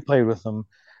time we played with them.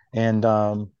 And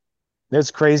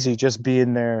it's crazy just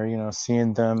being there,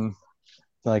 seeing them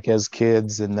like as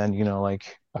kids, and then,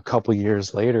 like a couple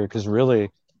years later, because really,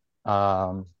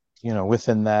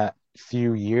 within that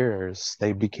few years,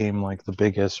 they became like the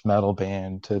biggest metal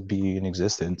band to be in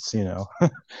existence,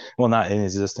 well, not in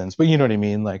existence, but you know what I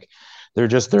mean? Like,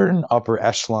 they're an upper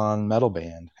echelon metal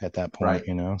band at that point,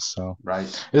 so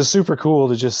it's super cool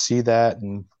to just see that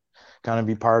and kind of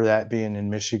be part of that, being in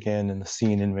Michigan and the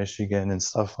scene in Michigan and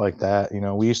stuff like that.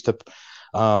 We used to,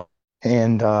 the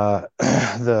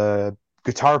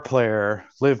guitar player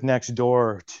lived next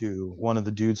door to one of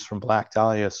the dudes from Black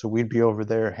Dahlia. So we'd be over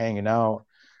there hanging out,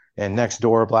 and next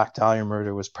door, Black Dahlia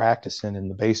Murder was practicing in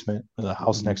the basement of the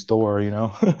house next door,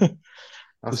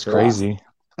 It's crazy.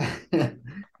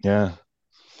 Yeah.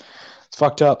 It's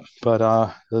fucked up, but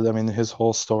I mean, his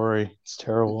whole story, it's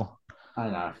terrible. I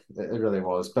know, it really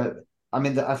was. But I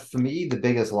mean, for me, the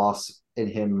biggest loss in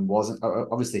him wasn't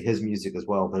obviously his music as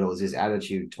well, but it was his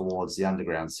attitude towards the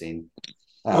underground scene.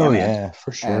 Oh yeah,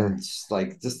 for sure. And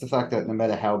like just the fact that no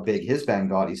matter how big his band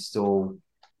got, he still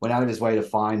went out of his way to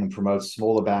find and promote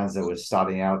smaller bands that were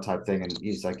starting out type thing. And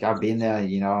he's like, I've been there, I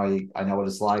know what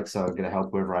it's like, so I'm gonna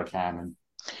help wherever I can. And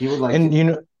he would like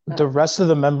And the rest of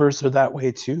the members are that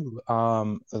way too.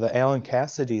 The Alan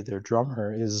Cassidy, their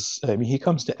drummer, I mean, he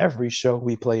comes to every show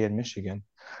we play in Michigan.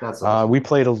 That's awesome. We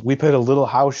played a little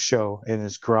house show in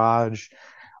his garage.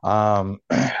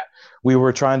 We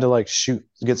were trying to like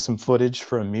get some footage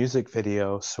for a music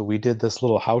video, so we did this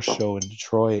little house show in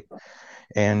Detroit.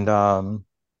 And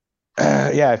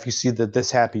yeah, if you see the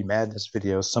This Happy Madness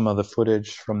video, some of the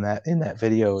footage from that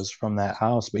video is from that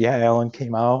house. But yeah, Alan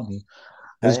came out and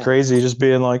it was crazy, just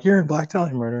being like, "You're in Black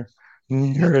Dahlia Murder.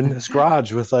 You're in this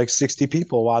garage with like 60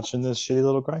 people watching this shitty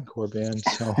little grindcore band."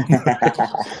 So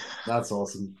that's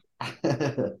awesome.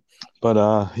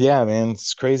 But yeah, man,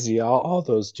 it's crazy. All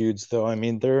those dudes, though. I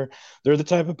mean, they're the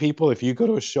type of people. If you go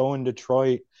to a show in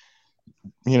Detroit,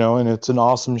 and it's an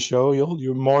awesome show,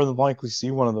 you'll more than likely see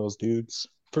one of those dudes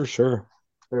for sure.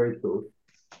 Very cool.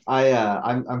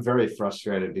 I'm very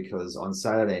frustrated because on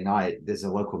Saturday night there's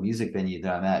a local music venue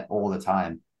that I'm at all the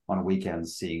time on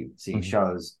weekends seeing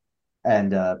shows,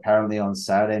 and apparently on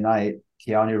Saturday night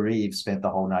Keanu Reeves spent the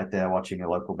whole night there watching a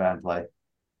local band play.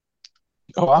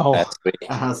 Oh wow!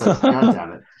 I was like,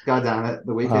 God damn it!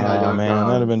 The weekend I don't. Man,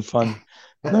 that'd have been fun.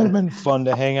 That'd have been fun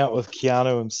to hang out with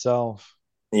Keanu himself.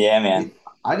 Yeah, man.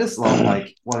 I just love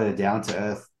like what a down to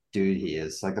earth dude he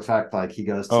is. Like the fact like he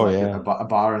goes to a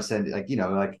bar in San, like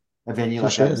like a venue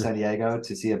like that in San Diego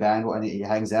to see a band, and he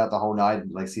hangs out the whole night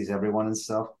and like sees everyone and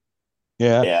stuff.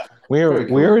 Yeah. We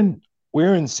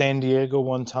were in San Diego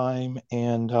one time,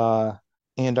 and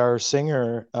our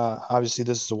singer, obviously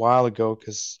this is a while ago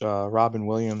because Robin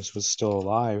Williams was still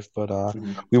alive, but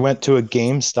we went to a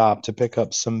GameStop to pick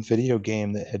up some video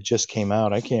game that had just came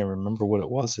out. I can't remember what it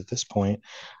was at this point,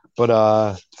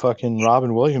 but fucking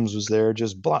Robin Williams was there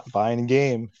just buying a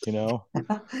game.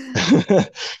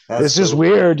 It's just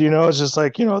weird. It's just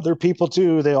like, they're people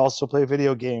too. They also play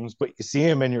video games, but you see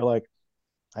him and you're like,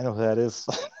 I know who that is.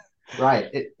 Right.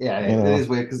 It is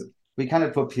weird because we kind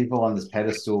of put people on this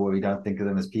pedestal where we don't think of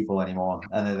them as people anymore,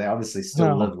 and they obviously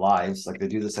still live lives. Like they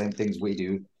do the same things we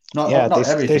do. Not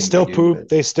everything. They still poop. But...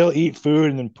 They still eat food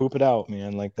and then poop it out,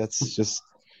 man. Like that's just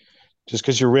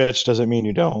because you're rich doesn't mean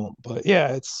you don't. But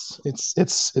yeah, it's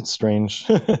strange.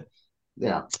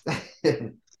 Yeah.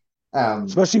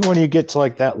 Especially when you get to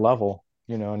like that level,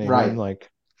 you know what I mean?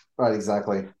 Like, right,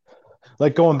 exactly.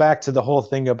 Like going back to the whole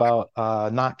thing about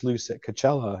Knocked Loose at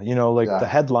Coachella,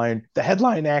 the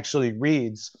headline actually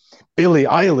reads, Billie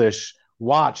Eilish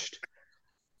watched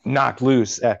Knocked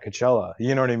Loose at Coachella.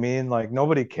 You know what I mean? Like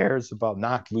nobody cares about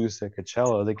Knocked Loose at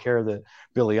Coachella. They care that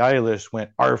Billie Eilish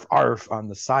went arf arf on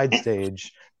the side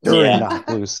stage during Knocked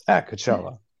Loose at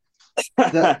Coachella.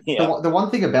 The one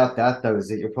thing about that though is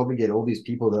that you'll probably get all these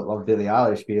people that love Billie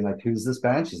Eilish being like, who's this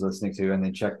band she's listening to, and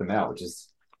then check them out, which is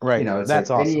right. It's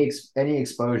that's like awesome. Any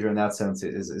exposure in that sense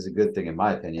is a good thing in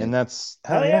my opinion. And that's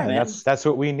that's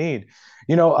what we need.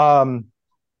 I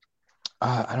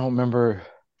don't remember.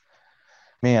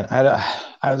 Man,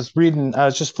 I was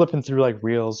just flipping through like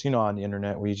reels, on the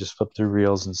internet where you just flip through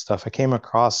reels and stuff. I came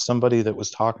across somebody that was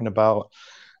talking about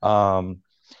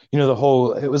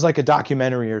it was like a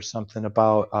documentary or something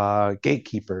about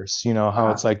gatekeepers,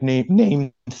 how it's like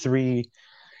name three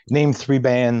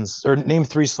bands or name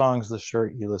three songs of the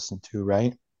shirt you listen to,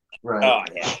 right? Oh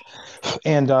yeah.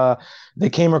 And they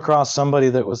came across somebody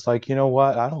that was like, you know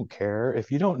what, I don't care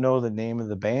if you don't know the name of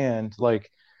the band.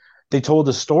 Like they told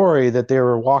a story that they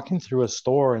were walking through a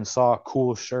store and saw a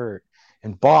cool shirt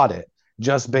and bought it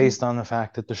just based on the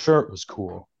fact that the shirt was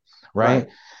cool, right?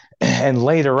 And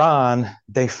later on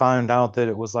they found out that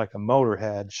it was like a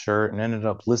Motorhead shirt and ended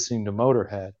up listening to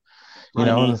Motorhead,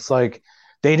 and it's like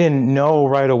they didn't know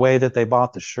right away that they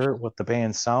bought the shirt what the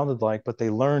band sounded like, but they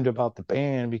learned about the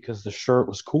band because the shirt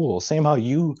was cool. Same how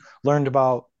you learned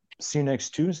about See You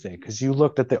Next Tuesday because you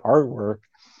looked at the artwork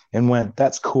and went,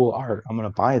 that's cool art, I'm going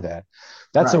to buy that.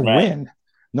 That's a win.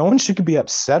 No one should be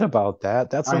upset about that.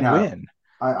 That's a win.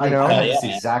 I had this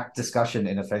exact discussion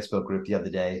in a Facebook group the other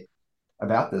day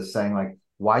about this, saying like,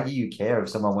 why do you care if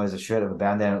someone wears a shirt of a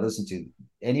band they don't listen to?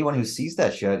 Anyone who sees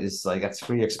that shirt is like, that's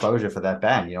free exposure for that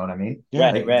band. You know what I mean?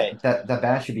 Yeah, right. That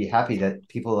band should be happy that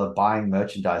people are buying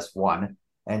merchandise, one,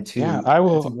 and two, I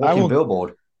will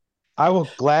billboard. I will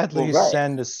gladly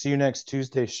send a See You Next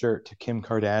Tuesday shirt to Kim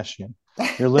Kardashian.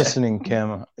 You're listening,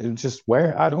 Kim. Just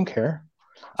wear. I don't care.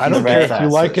 I don't care if you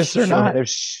like us or not.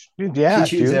 She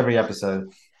shoots every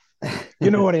episode. You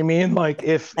know what I mean? Like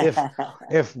if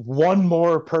one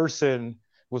more person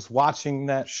was watching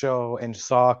that show and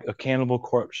saw a Cannibal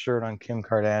Corpse shirt on Kim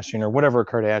Kardashian or whatever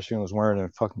Kardashian was wearing a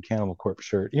fucking Cannibal Corpse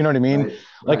shirt. You know what I mean? Right,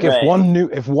 Like right.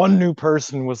 if one new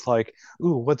person was like,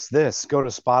 "Ooh, what's this?" Go to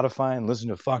Spotify and listen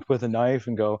to "Fucked with a Knife"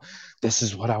 and go, "This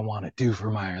is what I want to do for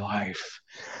my life."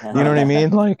 You know what I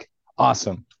mean? Like,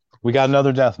 awesome. We got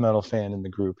another death metal fan in the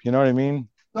group. You know what I mean?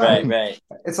 Right, right.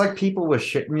 It's like people were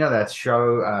shit. You know that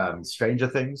show, Stranger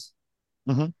Things.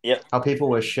 Mm-hmm. Yep. How people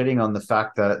were shitting on the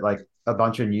fact that like a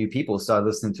bunch of new people started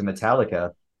listening to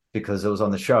Metallica because it was on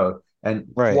the show. And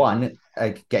Right. one,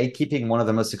 like, gatekeeping one of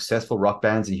the most successful rock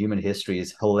bands in human history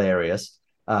is hilarious.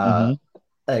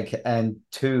 Like, and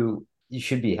two, you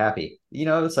should be happy. You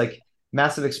know, it's like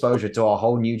massive exposure to a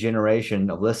whole new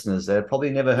generation of listeners that have probably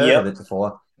never heard of it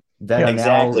before. That are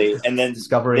exactly. now And then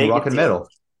discovering rock and metal.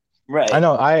 Right. I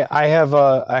know. I have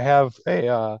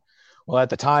a well,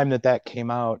 at the time that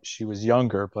came out, she was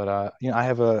younger, but you know, I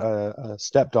have a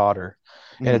stepdaughter,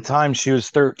 and at the time she was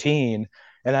 13,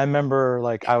 and I remember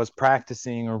like I was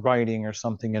practicing or writing or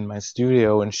something in my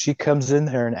studio, and she comes in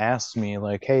there and asks me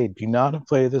like, "Hey, do you know how to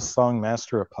play this song,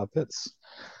 Master of Puppets?"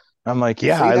 I'm like,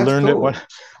 "Yeah, See, I that's learned cool.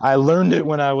 I learned it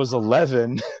when I was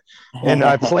 11." And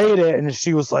I played it, and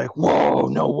she was like, "Whoa,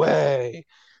 no way!"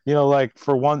 You know, like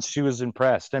for once she was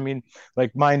impressed. I mean,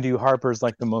 like mind you, Harper's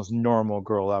like the most normal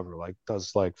girl ever. Like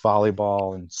does like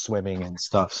volleyball and swimming and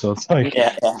stuff. So it's like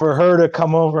for her to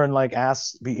come over and like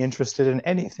be interested in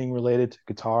anything related to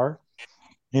guitar,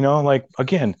 you know, like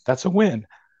again, that's a win.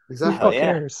 Exactly. Who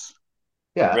cares?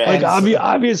 Yeah. Like And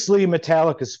obviously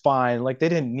Metallica's fine. Like they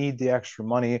didn't need the extra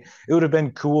money. It would have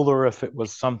been cooler if it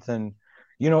was something,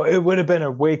 you know, it would have been a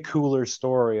way cooler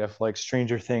story if like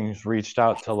Stranger Things reached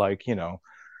out to like, you know,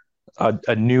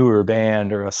 a newer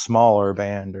band or a smaller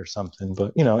band or something.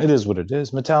 But you know, it is what it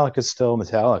is. Metallica's still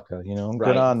Metallica, you know.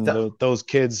 Good on those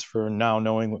kids for now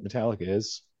knowing what Metallica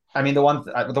is. I mean, the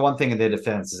one thing in their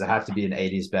defense is it have to be an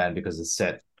 '80s band because it's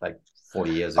set like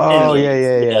 40 years ago. Oh So,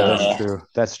 yeah. That's true.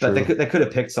 That's true. But they could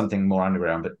have picked something more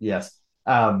underground. But yes,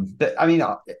 but I mean,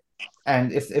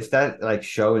 and if that like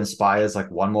show inspires like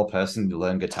one more person to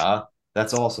learn guitar,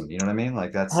 that's awesome. You know what I mean?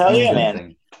 Like that's Hell a yeah, good man.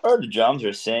 thing. Or the drums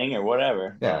or sing or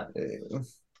whatever. Yeah.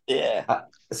 Yeah.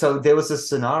 So there was a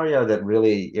scenario that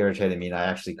really irritated me, and I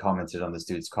actually commented on this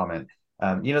dude's comment.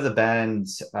 You know the band,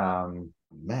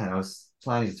 man, I was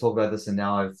planning to talk about this, and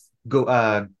now I've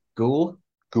Ghoul. Ghoul.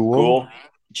 Ghoul.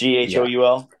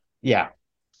 Yeah.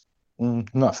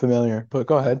 Not familiar, but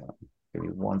go ahead. Give me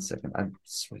 1 second. I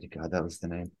swear to God, that was the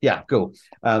name. Yeah, Ghoul.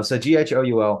 So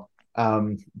Ghoul.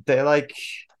 They're like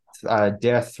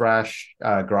death thrash,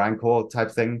 grindcore type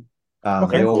thing.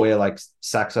 They all wear like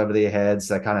sacks over their heads.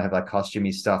 They kind of have like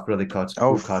costumey stuff, really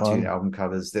cool cartoon album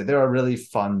covers. They're a really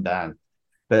fun band.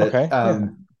 But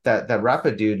that rapper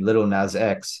dude, Little Nas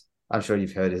X, I'm sure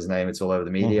you've heard his name. It's all over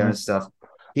the media and stuff.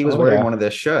 He was wearing one of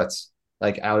their shirts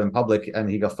like out in public, and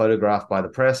he got photographed by the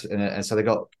press, and so they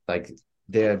got like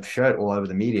their shirt all over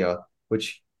the media,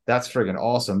 which that's friggin'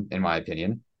 awesome in my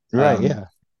opinion. Right,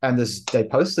 And they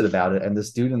posted about it, and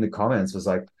this dude in the comments was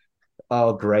like,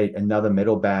 "Oh, great, another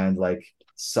metal band like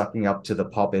sucking up to the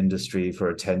pop industry for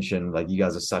attention. Like you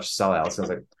guys are such sellouts." I was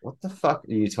like, "What the fuck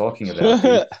are you talking about,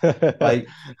 dude?" Like,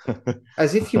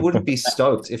 as if you wouldn't be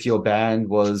stoked if your band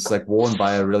was like worn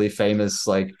by a really famous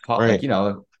like pop, like you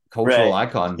know, cultural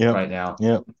icon right now.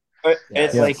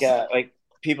 It's like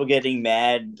people getting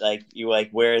mad, like you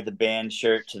like wear the band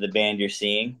shirt to the band you're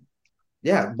seeing.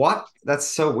 Yeah, what? That's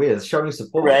so weird. Show me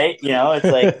support. Right? You know, it's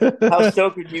like, how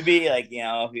stoked would you be? Like, you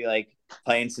know, if you like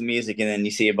playing some music and then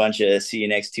you see a bunch of "See You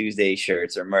Next Tuesday"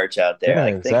 shirts or merch out there. Yeah,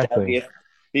 like, exactly. think that'd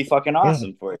be fucking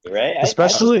awesome for you, right?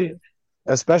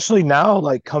 Especially now,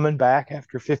 like coming back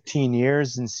after 15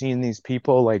 years and seeing these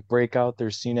people like break out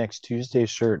their "See Next Tuesday"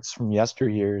 shirts from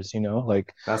yesteryears, you know,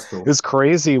 like that's cool. It was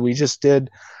crazy. We just did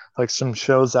like some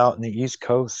shows out in the East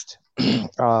Coast,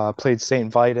 played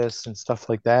St. Vitus and stuff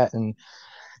like that. And,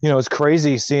 you know, it's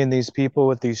crazy seeing these people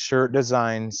with these shirt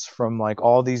designs from like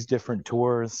all these different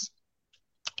tours.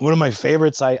 One of my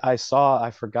favorites I saw,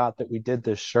 I forgot that we did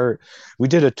this shirt. We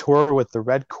did a tour with the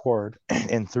Red Chord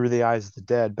and Through the Eyes of the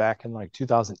Dead back in like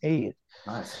 2008.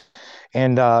 Nice.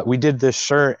 And we did this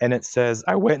shirt and it says,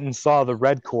 "I went and saw the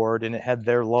Red Chord," and it had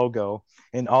their logo.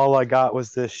 And all I got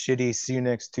was this shitty "See You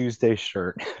Next Tuesday"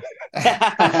 shirt. And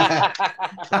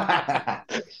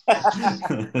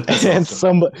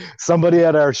somebody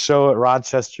at our show at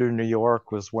Rochester, New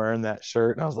York was wearing that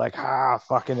shirt. And I was like,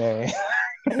 fucking A.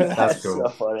 That's cool. So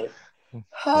funny.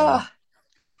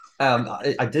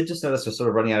 I did just notice we're sort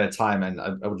of running out of time, and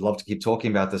I would love to keep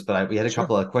talking about this, but we had a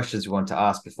couple of questions we wanted to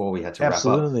ask before we had to wrap up.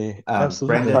 Absolutely.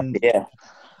 Brendan,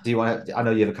 Do you want to? I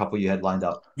know you have a couple you had lined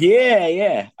up.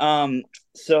 Yeah.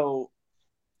 So,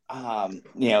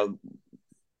 you know,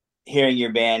 hearing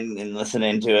your band and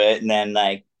listening to it, and then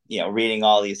like reading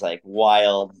all these like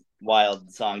wild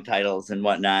song titles and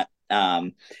whatnot.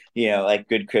 Like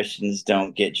good Christians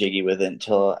don't get jiggy with it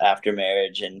until after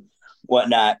marriage and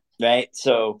whatnot, right?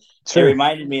 So it Sure.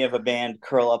 reminded me of a band,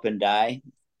 Curl Up and Die,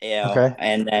 Okay.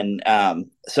 and then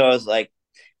so I was like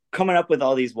coming up with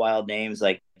all these wild names.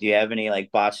 Like, do you have any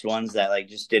like botched ones that like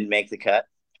just didn't make the cut?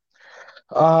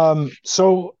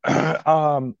 So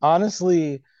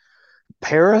honestly,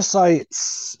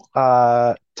 Parasite's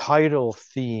title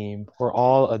theme were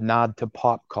all a nod to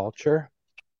pop culture.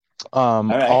 All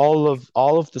right. All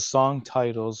of the song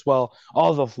titles, well,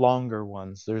 all the longer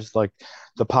ones, there's like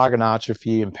the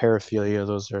Paganotrophy and Paraphilia,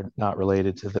 those are not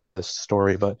related to this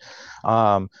story, but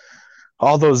um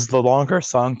all the longer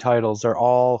song titles are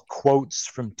all quotes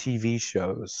from TV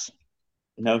shows.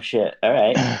 No shit. All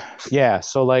right. Yeah,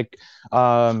 so like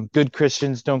good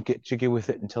Christians don't get jiggy with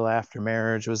it until after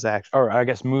marriage was or I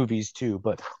guess movies too,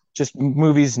 but just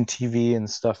movies and TV and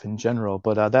stuff in general.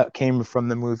 But that came from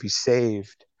the movie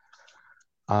Saved.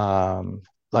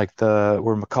 Like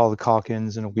where Macaulay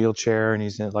Culkin's in a wheelchair and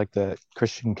he's in like the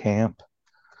Christian camp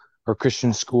or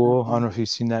Christian school. I don't know if you've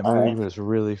seen that All movie, right. but it's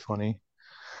really funny.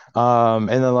 And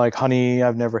then like, honey,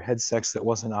 I've never had sex that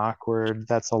wasn't awkward.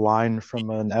 That's a line from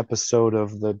an episode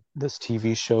of this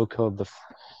TV show called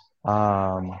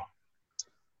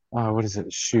what is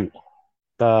it? Shoot,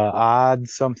 the Odd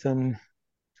something.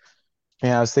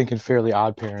 Yeah, I was thinking Fairly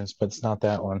Odd Parents, but it's not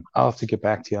that one. I'll have to get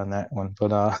back to you on that one.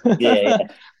 But Yeah.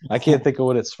 I can't think of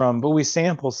what it's from. But we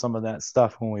sample some of that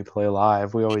stuff when we play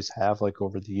live. We always have, like,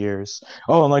 over the years.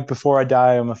 Oh, and like Before I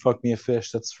Die, I'm gonna fuck me a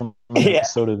fish. Yeah.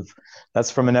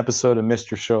 That's from an episode of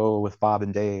Mr. Show with Bob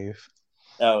and Dave.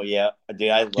 Oh yeah,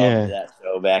 dude, I loved Yeah. that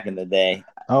show back in the day.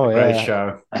 Oh A great yeah.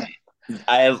 show.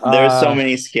 There's so Uh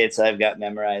many skits I've got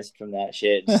memorized from that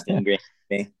shit. Just ingrained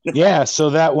in me. yeah,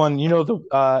 so that one,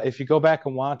 the if you go back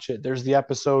and watch it, there's the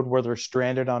episode where they're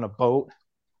stranded on a boat.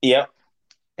 Yep.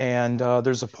 And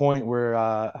there's a point where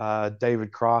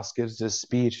David Cross gives this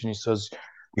speech and he says,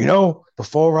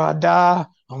 before I die,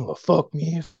 I'm gonna fuck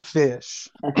me a fish.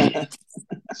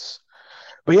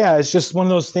 But yeah, it's just one of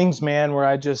those things, man, where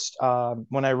I just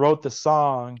when I wrote the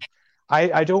song,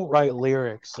 I don't write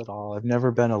lyrics at all. I've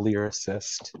never been a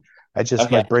lyricist. I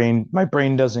just Okay, my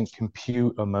brain doesn't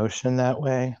compute emotion that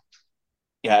way.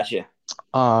 gotcha.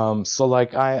 So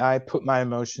like I put my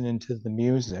emotion into the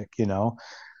music.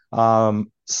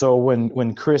 So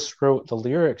when Chris wrote the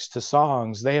lyrics to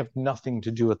songs, they have nothing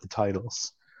to do with the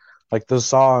titles. Like those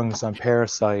songs on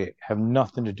Parasite have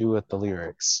nothing to do with the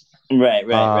lyrics. Right.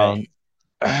 Um,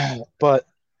 but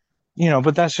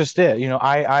but that's just it.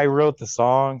 I wrote the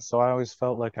song, so I always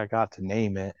felt like I got to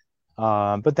name it.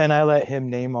 But then I let him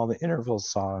name all the interval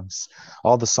songs.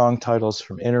 All the song titles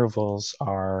from intervals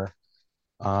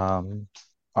um,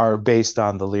 are based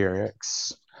on the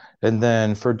lyrics. And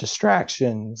then for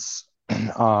distractions,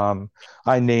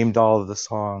 I named all of the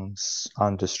songs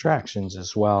on distractions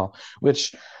as well,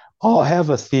 which all have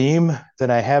a theme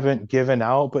that I haven't given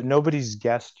out, but nobody's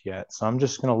guessed yet. So I'm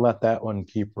just going to let that one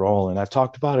keep rolling. I've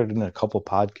talked about it in a couple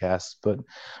podcasts, but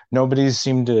nobody's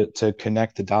seemed to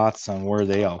connect the dots on where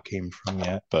they all came from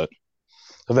yet. But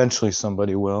eventually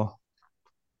somebody will.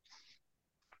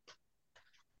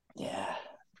 Yeah.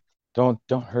 Don't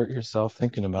hurt yourself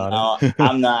thinking about No, it.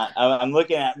 I'm not. I'm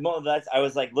looking at. Well, that's. I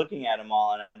was like looking at them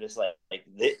all, and I'm just like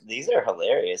these are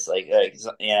hilarious. Like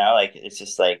it's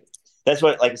just like that's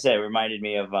what, like I said, it reminded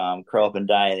me of Curl Up and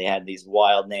Die. They had these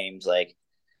wild names like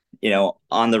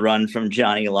On the Run from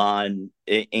Johnny Law and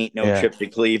It Ain't No Yeah. Trip to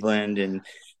Cleveland, and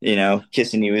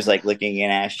Kissing You is like licking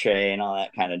an ashtray and all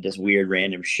that kind of just weird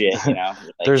random shit. Like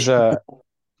there's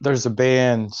a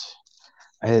band.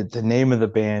 The name of the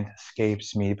band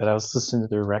escapes me, but I was listening to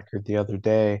their record the other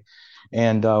day,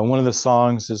 and one of the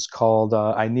songs is called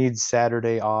 "I Need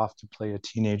Saturday Off to Play a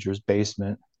Teenager's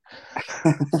Basement."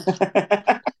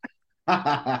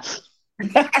 I'm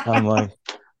like,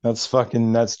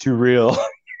 that's too real.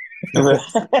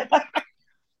 There's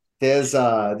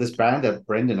this band that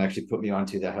Brendan actually put me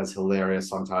onto that has hilarious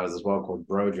song titles as well called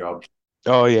Bro Job.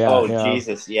 Oh yeah, Oh yeah.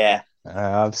 Jesus, yeah.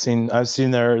 I've seen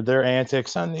their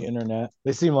antics on the internet.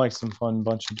 They seem like some fun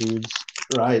bunch of dudes.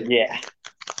 Right. Yeah.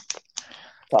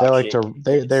 They Talk like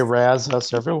shit. they razz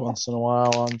us every once in a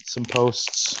while on some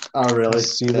posts. Oh, really?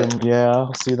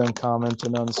 I'll see them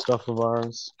commenting on stuff of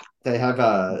ours. They have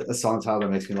a song title that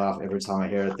makes me laugh every time I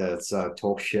hear it. That's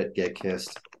 "Talk Shit, Get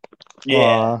Kissed."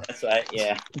 Yeah, that's right.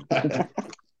 Yeah. That's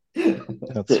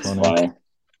It's funny.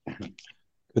 funny.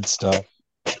 Good stuff.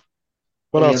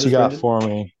 What Any else you others, got Brandon? for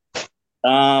me?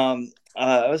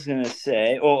 I was gonna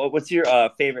say, what's your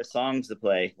favorite songs to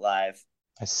play live?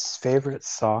 My favorite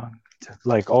song,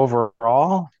 like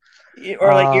overall.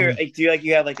 Or like Um, do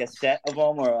you have like a set of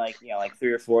them, or like like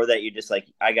 3 or 4 that you just like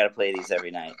I gotta play these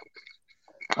every night?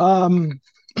 um,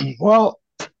 well,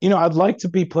 I'd like to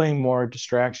be playing more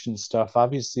distraction stuff.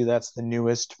 Obviously, that's the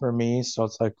newest for me, so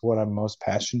it's like what I'm most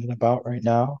passionate about right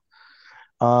now.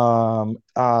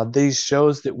 These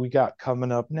shows that we got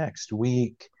coming up next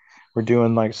week, we're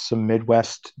doing like some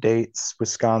Midwest dates,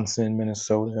 Wisconsin,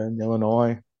 Minnesota, and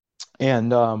Illinois.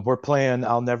 And we're playing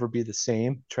I'll Never Be the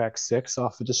Same, track 6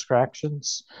 off of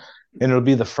Distractions. And it'll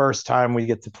be the first time we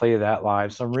get to play that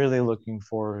live. So I'm really looking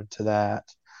forward to that.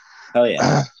 Oh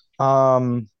yeah.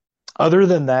 um, Other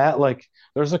than that, like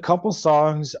there's a couple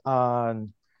songs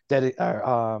on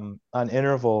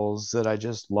intervals that I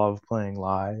just love playing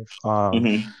live.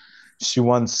 Hmm. She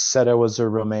Once Said I Was a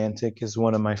Romantic is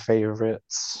one of my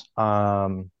favorites.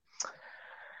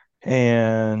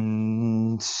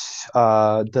 And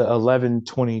the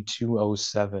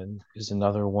 11/22/07 is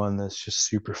another one that's just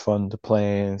super fun to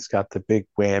play, and it's got the big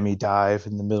whammy dive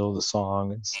in the middle of the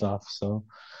song and stuff. So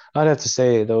I'd have to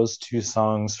say those two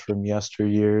songs from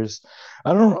yesteryears.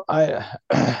 I don't I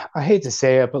I hate to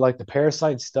say it, but like the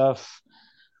Parasite stuff,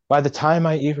 by the time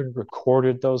I even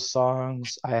recorded those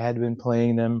songs, I had been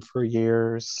playing them for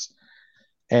years.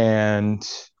 And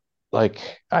like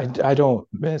I don't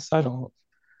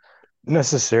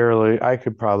necessarily. I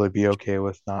could probably be okay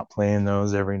with not playing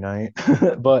those every night.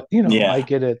 But, I Yeah.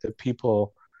 get it that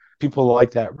people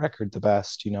like that record the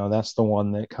best. That's the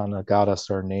one that kind of got us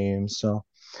our name. So,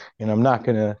 I'm not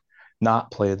gonna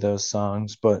not play those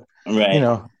songs, but Right.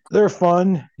 they're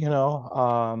fun,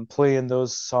 playing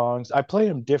those songs. I play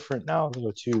them different now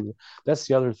though too. That's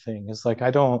the other thing. Is like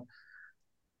I don't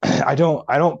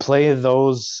play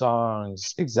those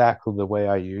songs exactly the way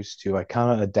I used to. I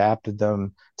kind of adapted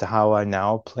them to how I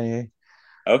now play.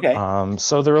 Okay.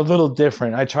 So they're a little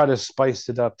different. I try to spice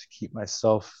it up to keep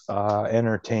myself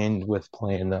entertained with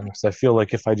playing them. Because I feel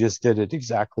like if I just did it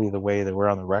exactly the way that we're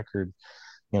on the record,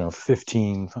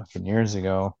 15 fucking years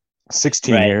ago,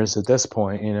 16 Right. years at this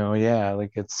point, yeah,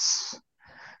 like it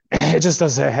just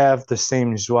doesn't have the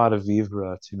same joie de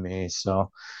vivre to me.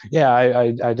 So yeah,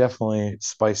 I definitely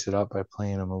spice it up by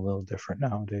playing them a little different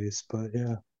nowadays. But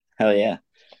yeah. Hell yeah.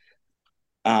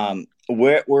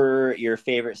 Where were your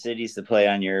favorite cities to play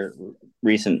on your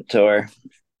recent tour?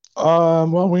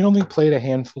 Well, we only played a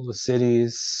handful of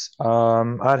cities.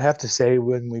 I'd have to say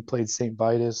when we played St.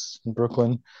 Vitus in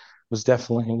Brooklyn was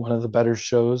definitely one of the better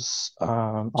shows.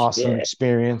 Awesome Yeah.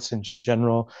 experience in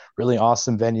general, really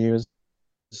awesome venues.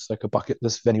 It's like a bucket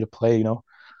list venue to play. Yeah.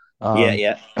 Um,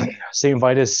 Yeah. St.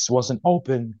 Vitus wasn't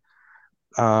open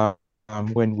um,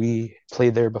 when we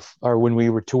played there before, or when we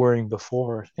were touring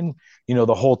before. And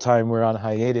the whole time we're on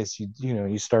hiatus,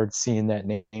 you start seeing that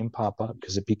name pop up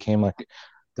because it became like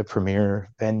the premier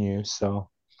venue. So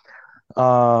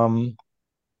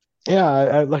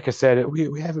yeah, like I said,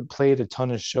 we haven't played a ton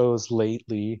of shows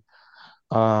lately.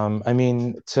 I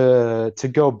mean, to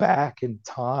go back in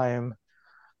time,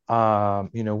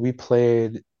 we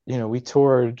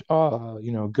toured a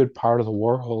good part of the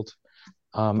world.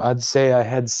 I'd say I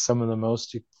had some of the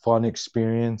most fun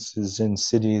experiences in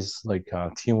cities like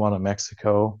Tijuana,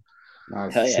 Mexico. Hell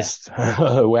Nice. yeah. Just a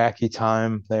wacky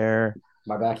time there.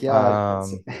 My backyard.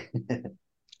 Um,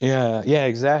 yeah, yeah,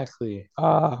 exactly.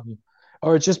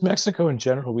 Or just Mexico in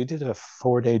general. We did a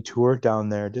 4-day tour down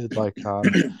there. Did like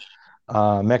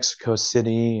Mexico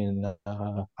City and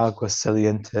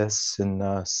Aguascalientes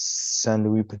and San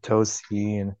Luis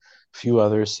Potosi and a few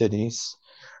other cities.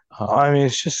 I mean,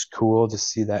 it's just cool to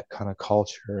see that kind of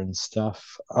culture and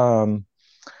stuff. And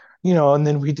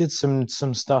then we did some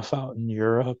stuff out in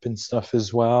Europe and stuff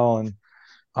as well. And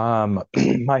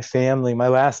my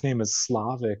last name is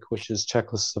Slavik, which is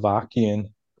Czechoslovakian.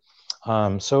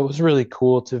 So it was really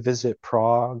cool to visit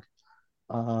Prague.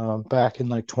 Back in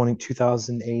like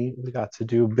 2008, we got to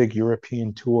do a big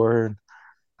European tour. And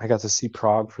I got to see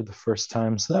Prague for the first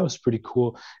time. So that was pretty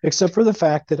cool, except for the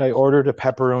fact that I ordered a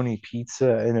pepperoni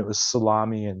pizza and it was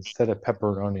salami instead of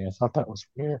pepperoni. I thought that was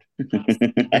weird.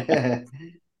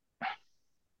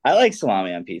 I like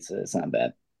salami on pizza. It's not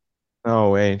bad.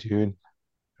 No way, dude.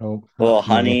 Nope, A little not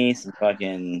me. honey, some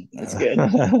fucking. That's good.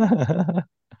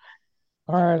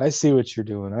 All right, I see what you're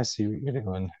doing. I see what you're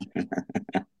doing.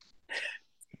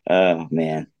 Oh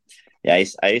man. Yeah,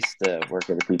 I used to work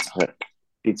at a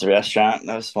pizza restaurant.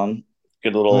 That was fun.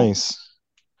 Good little. Nice.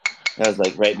 That was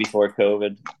like right before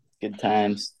COVID. Good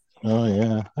times. Oh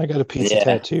yeah, I got a pizza Yeah.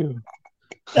 tattoo.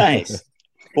 Nice.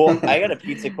 Well, I got a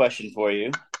pizza question for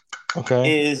you.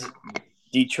 Okay. is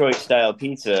Detroit style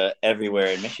pizza everywhere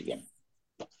in Michigan?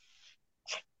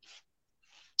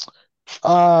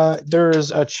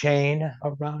 There's a chain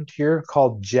around here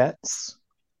called Jets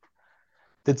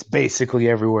that's basically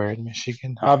everywhere in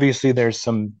Michigan. Obviously, there's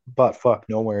some butt fuck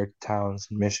nowhere towns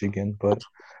in Michigan, but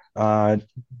uh,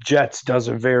 Jets does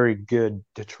a very good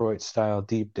Detroit style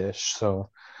deep dish. So,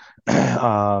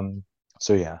 um,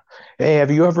 so yeah. Hey,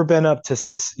 have you ever been up to?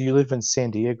 You live in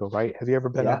San Diego, right? Have you ever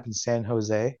been Yeah, up in San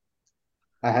Jose?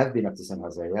 I have been up to San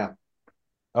Jose. Yeah.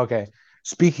 Okay.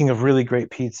 Speaking of really great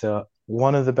pizza,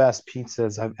 one of the best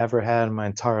pizzas I've ever had in my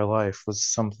entire life was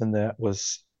something that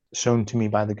was shown to me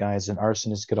by the guys in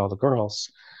Arsonists Get All the Girls.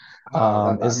 Oh, I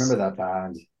remember Is that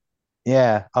band.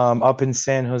 Yeah, up in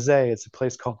San Jose, it's a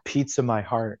place called Pizza My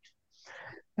Heart.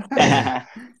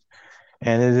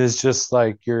 And it is just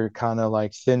like your kind of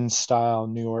like thin style,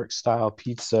 New York style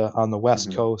pizza on the West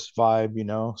Mhm. Coast vibe, you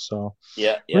know? So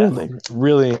Yeah, yeah. really,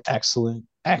 really excellent,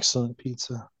 excellent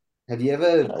pizza. Have you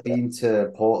ever been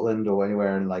to Portland or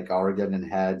anywhere in like Oregon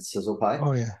and had sizzle pie?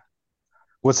 Oh yeah.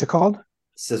 What's it called?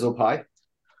 Sizzle pie?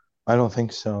 I don't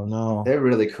think so. No. They're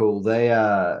really cool.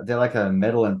 They're like a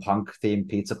metal and punk themed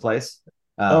pizza place.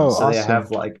 Oh, So they awesome.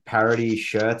 have like parody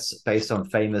shirts based on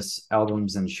famous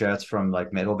albums and shirts from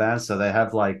like metal bands. So they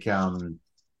have like they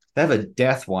have a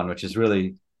death one, which is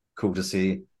really cool to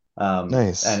see. And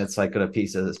Nice. it's like got a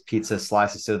pizza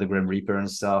slices to the Grim Reaper and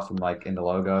stuff, and like in the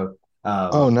logo.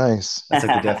 Oh, Um, nice. it's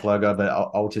like the Death logo, but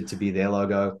altered to be their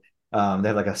logo. They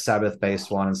have like a Sabbath based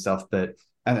one and stuff, but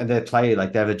and they play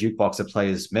like they have a jukebox that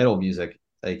plays metal music,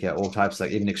 like all types,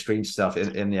 like even extreme stuff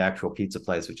in the actual pizza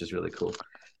place, which is really cool.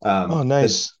 Oh, But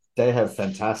nice. they have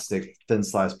fantastic thin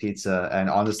sliced pizza and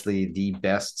honestly the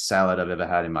best salad I've ever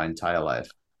had in my entire life.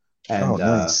 Oh, And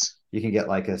nice. you can get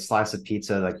like a slice of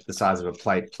pizza like the size of a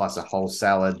plate plus a whole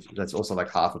salad that's also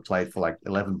like half a plate for like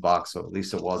 $11, or at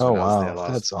least it was Oh, when I was there wow.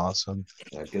 last. That's awesome.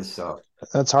 Yeah, good stuff.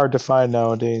 That's hard to find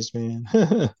nowadays, man.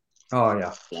 Oh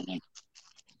yeah.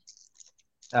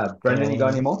 Brendan, you got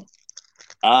Dang. any more?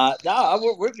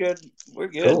 No, we're good. We're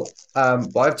good. Cool.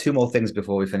 Well, I have two more things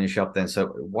before we finish up then. So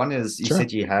one is you Sure.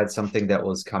 said you had something that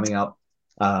was coming up.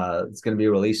 It's going to be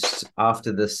released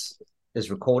after this is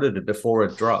recorded, but before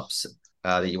it drops,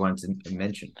 that you wanted to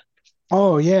mention.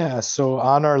 Oh, yeah. So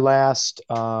on our last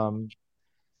run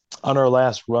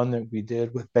that we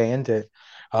did with Bandit,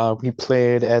 we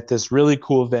played at this really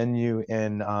cool venue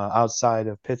in outside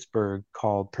of Pittsburgh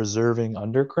called Preserving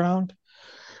Underground,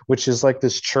 which is like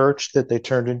this church that they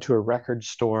turned into a record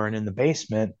store, and in the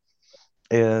basement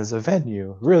is a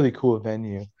venue, really cool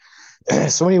venue.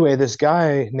 So anyway, this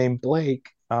guy named Blake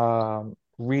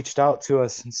reached out to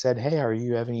us and said, "Hey, are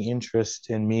you have any interest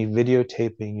in me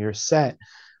videotaping your set?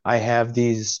 I have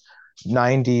these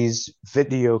 90s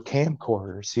video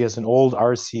camcorders." He has an old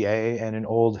RCA and an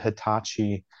old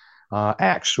Hitachi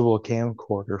actual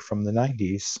camcorder from the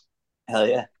 90s. Hell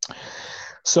yeah.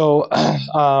 So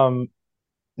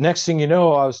next thing you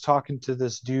know, I was talking to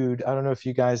this dude. I don't know if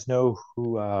you guys know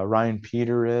who Ryan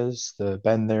Peter is, the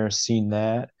been there, seen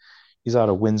that. He's out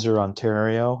of Windsor,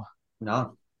 Ontario.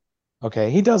 No.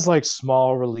 Okay, he does like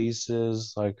small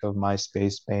releases like of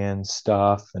MySpace band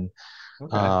stuff and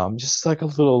Okay. just like a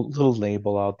little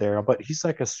label out there. But he's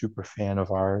like a super fan of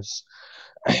ours,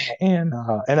 and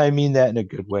I mean that in a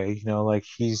good way. You know, like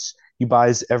he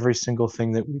buys every single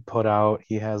thing that we put out.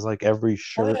 He has like every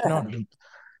Hell shirt. yeah.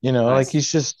 You know, like Nice.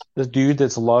 he's just the dude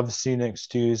that's loved See Next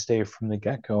Tuesday from the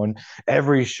get go, and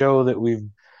every show that we've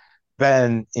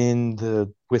been in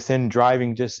the within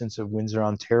driving distance of Windsor,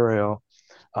 Ontario,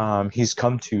 he's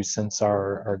come to since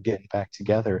our getting back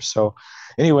together. So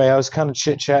anyway, I was kind of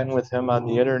chit chatting with him on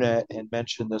the internet and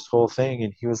mentioned this whole thing,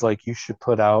 and he was like, "You should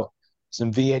put out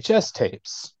some VHS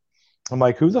tapes." I'm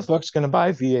like, "Who the fuck's gonna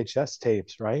buy VHS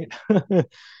tapes, right?"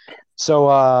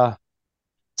 So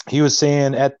he was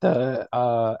saying at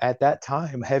that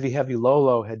time, Heavy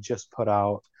Lolo had just put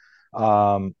out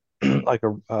like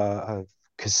a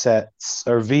cassettes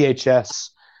or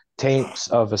VHS tapes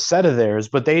of a set of theirs,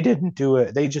 but they didn't do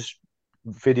it. They just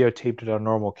videotaped it on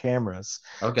normal cameras.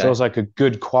 So it Okay. was like a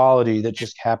good quality that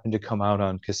just happened to come out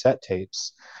on cassette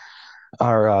tapes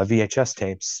or VHS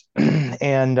tapes.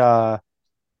 And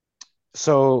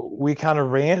so we kind of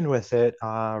ran with it.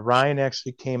 Ryan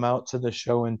actually came out to the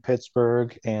show in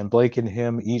Pittsburgh, and Blake and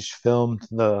him each filmed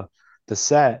the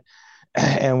set,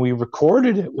 and we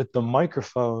recorded it with the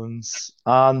microphones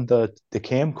on the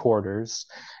camcorders,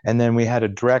 and then we had a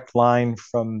direct line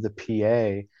from the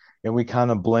PA, and we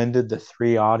kind of blended the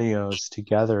three audios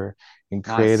together and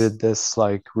Nice. created this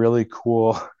like really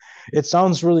cool. It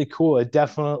sounds really cool. It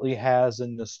definitely has a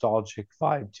nostalgic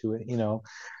vibe to it, you know.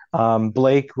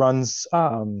 Blake runs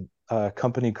a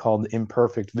company called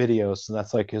Imperfect Video, so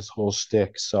that's like his whole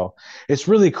shtick. So it's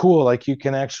really cool. Like you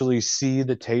can actually see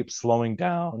the tape slowing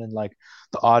down, and like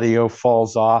the audio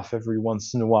falls off every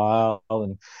once in a while,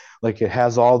 and like it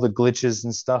has all the glitches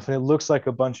and stuff, and it looks like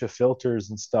a bunch of filters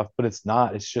and stuff, but it's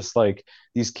not. It's just like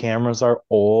these cameras are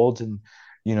old, and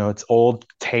it's old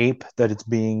tape that it's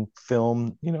being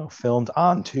filmed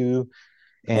onto,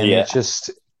 and Yeah.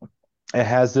 it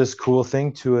has this cool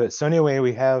thing to it. So anyway,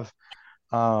 we have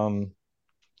um,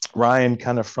 Ryan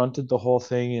kind of fronted the whole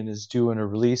thing and is doing a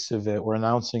release of it. We're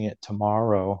announcing it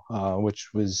tomorrow, which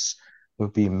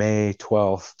would be May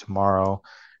 12th tomorrow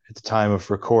at the time of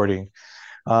recording.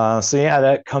 So yeah,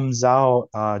 that comes out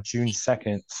June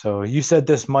 2nd. So you said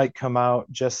this might come out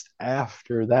just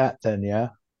after that then, yeah?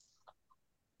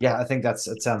 Yeah, I think it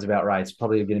sounds about right. It's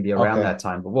probably going to be around Okay. that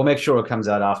time, but we'll make sure it comes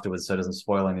out afterwards so it doesn't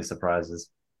spoil any surprises.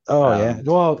 Oh yeah.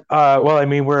 Well, I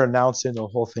mean, we're announcing the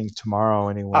whole thing tomorrow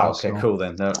anyway. Okay, So cool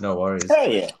then. No worries. Hell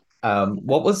yeah.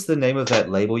 What was the name of that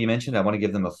label you mentioned? I want to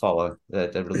give them a follow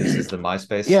that releases the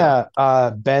MySpace stuff. yeah,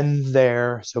 Ben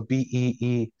There. So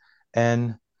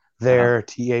Ben there, THERE,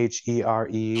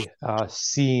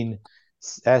 scene,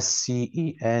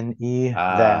 SCENE,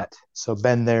 that. So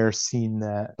Ben There, seen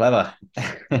that. Clever.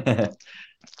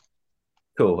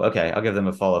 Cool. Okay, I'll give them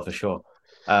a follow for sure.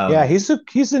 Yeah, he's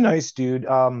a nice dude.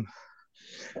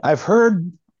 I've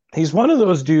heard he's one of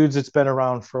those dudes that's been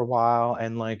around for a while,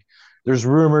 and like there's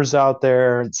rumors out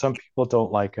there, and some people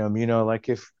don't like him. Like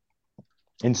if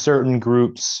in certain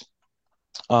groups,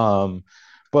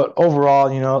 but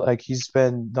overall, like he's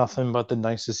been nothing but the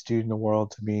nicest dude in the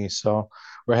world to me. So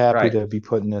we're happy Right. to be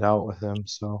putting it out with him.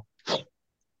 So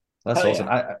That's Hell awesome.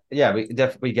 yeah. We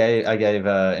definitely gave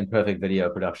Imperfect Video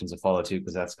Productions a follow too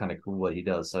because that's kind of cool what he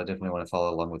does. So I definitely want to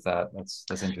follow along with that. That's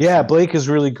yeah, interesting. Blake is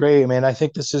really great, man. I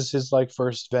think this is his like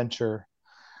first venture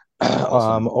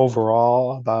Awesome.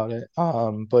 overall about it.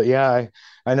 But yeah,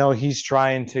 I know he's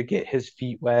trying to get his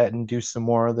feet wet and do some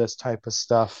more of this type of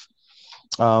stuff.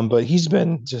 But he's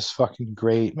been just fucking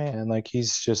great, man. Like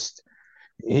he's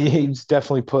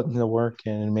definitely putting the work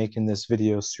in and making this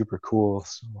video super cool.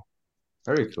 So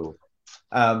Very cool.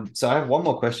 So I have one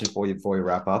more question for you before we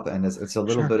wrap up, and it's a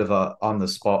little sure. bit of a on the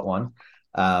spot one.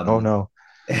 Oh Um, no.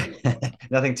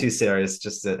 nothing too serious,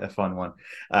 just a fun one.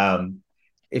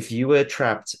 If you were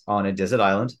trapped on a desert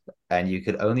island and you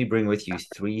could only bring with you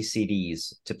three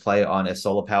CDs to play on a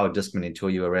solar powered Discman until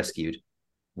you were rescued,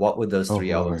 what would those Oh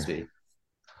three albums boy. be?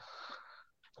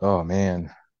 Oh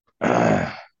man.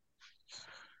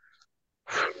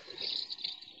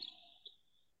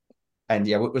 And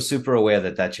yeah, we're super aware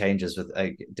that changes with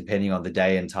depending on the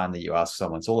day and time that you ask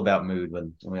someone. It's all about mood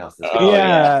when we ask this Oh question.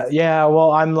 yeah. Yeah.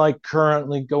 Well, I'm like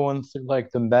currently going through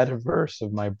like the metaverse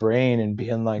of my brain and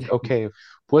being like, okay,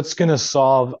 what's gonna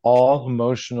solve all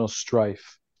emotional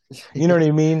strife? You know what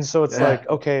I mean? So it's Yeah, like,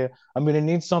 okay, I'm gonna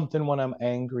need something when I'm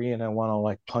angry and I want to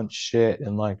like punch shit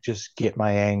and like just get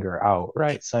my anger out,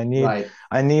 right? So right.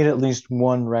 I need at least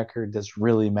one record that's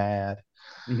really mad.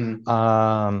 Mm-hmm.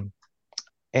 Um,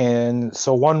 and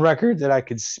so one record that I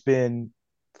could spin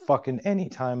fucking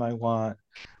anytime I want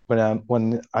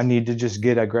when I need to just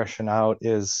get aggression out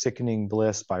is Sickening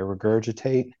Bliss by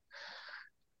Regurgitate.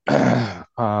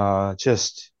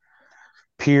 Just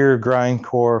pure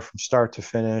grindcore from start to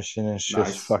finish, and it's just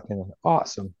Nice. fucking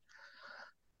awesome.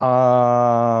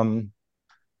 Um,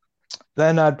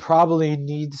 then I'd probably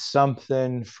need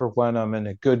something for when I'm in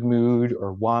a good mood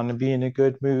or want to be in a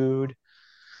good mood.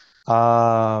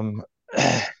 Um,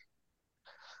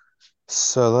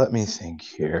 so let me think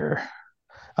here.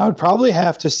 I would probably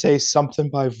have to say something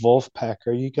by Wolfpack.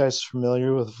 Are you guys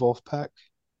familiar with Wolfpack?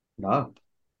 No.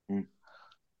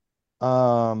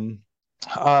 Um,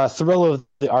 Thrill of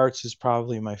the Arts is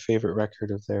probably my favorite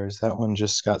record of theirs. That one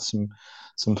just got some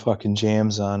fucking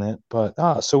jams on it.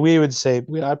 But so we would say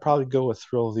I'd probably go with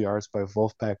Thrill of the Arts by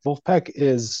Wolfpack. Wolfpack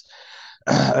is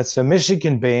it's a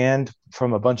Michigan band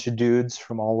from a bunch of dudes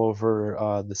from all over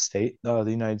the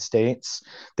United States.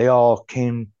 They all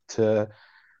came to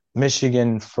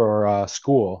Michigan for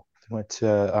school. They went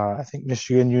to I think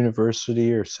Michigan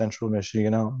University or Central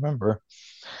Michigan. I don't remember.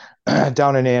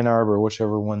 Down in Ann Arbor,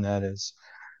 whichever one that is.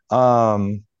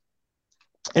 Um,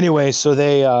 anyway, so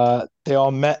they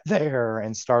all met there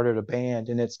and started a band,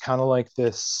 and it's kind of like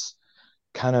this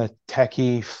kind of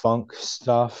techie funk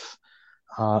stuff.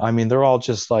 I mean, they're all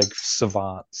just like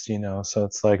savants, so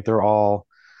it's like they're all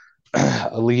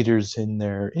leaders in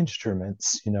their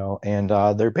instruments, and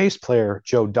their bass player,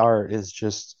 Joe Dart, is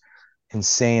just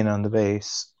insane on the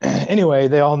bass. Anyway,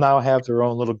 they all now have their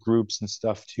own little groups and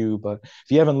stuff too. But if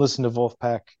you haven't listened to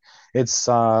Wolfpack, it's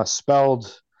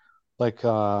spelled like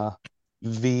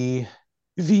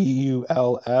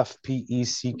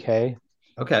VULFPECK.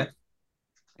 Okay.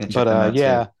 And check But them out too.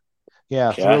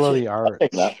 yeah, Thrill of Gotcha. the I'll check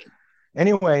it out. Arch.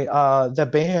 Anyway, the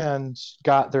band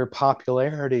got their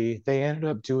popularity. They ended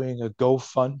up doing a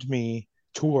GoFundMe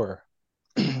tour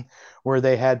where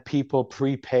they had people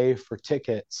prepay for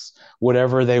tickets,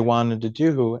 whatever they wanted to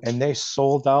do, and they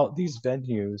sold out these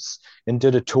venues and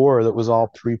did a tour that was all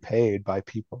prepaid by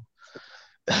people.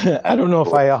 I don't know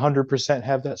if I 100%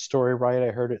 have that story right.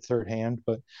 I heard it third hand,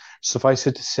 but suffice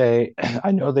it to say,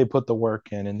 I know they put the work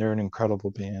in and they're an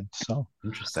incredible band. So,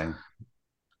 Interesting.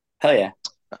 Hell yeah.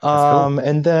 That's cool.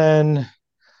 and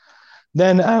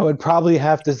then I would probably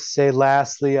have to say,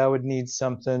 lastly, I would need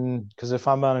something because if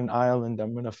I'm on an island,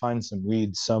 I'm going to find some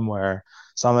weed somewhere.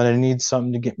 So I'm going to need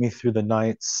something to get me through the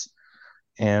nights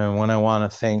and when I want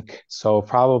to think. So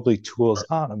probably Tool's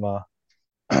Anima.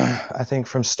 I think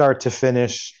from start to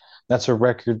finish, that's a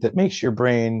record that makes your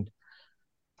brain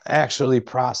actually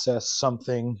process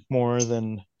something more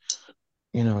than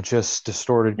just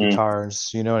distorted Mm. guitars.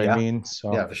 You know what I Yeah. mean?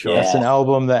 So Yeah, for sure. that's Yeah. an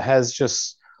album that has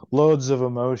just loads of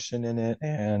emotion in it,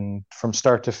 and from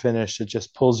start to finish, it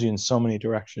just pulls you in so many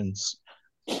directions.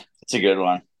 It's a good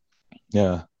one.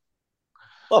 Yeah.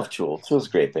 Love Tool. Tool's a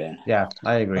great band. Yeah,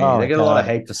 I agree. Oh They my get a lot of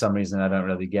God. hate for some reason. I don't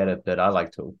really get it, but I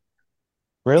like to.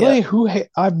 Yeah. Really?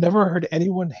 I've never heard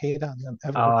anyone hate on them Oh,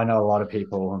 ever. I know a lot of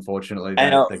people, unfortunately, I that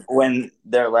know when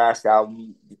their last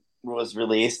album was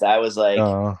released, I was like,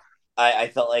 Oh, I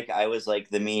felt like I was like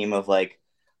the meme of like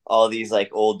all these like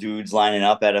old dudes lining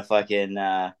up at a fucking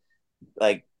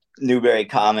like Newberry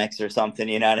Comics or something.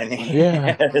 You know what I mean?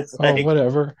 yeah. It's Oh, like,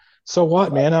 whatever. So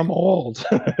what, man? I'm old.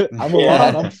 I'm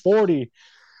allowed. I'm yeah, 40.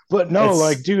 But no,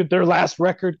 like, it's. dude, their last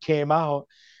record came out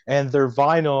and their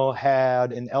vinyl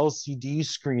had an LCD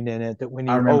screen in it that when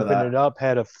I you remember open that. it up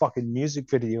had a fucking music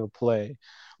video play.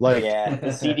 Like, yeah.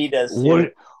 The CD does too.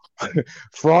 what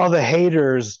for all the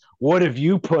haters, what have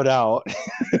you put out?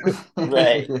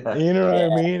 Right. Yeah. You know what I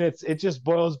Yeah. mean? It just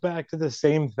boils back to the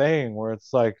same thing where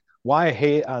it's like, why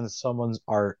hate on someone's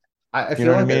art? I You know feel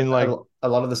what I like mean? Like, a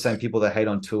lot of the same people that hate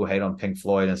on Tool hate on Pink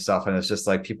Floyd and stuff, and it's just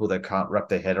like people that can't wrap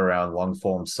their head around long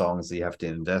form songs that you have to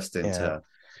invest in yeah. to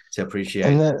And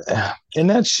appreciate.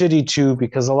 that's shitty too,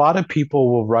 because a lot of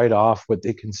people will write off what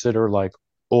they consider like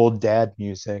old dad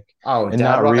music Oh, and dad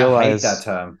not rock, I hate that realize,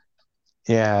 term.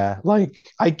 yeah, like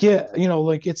I get,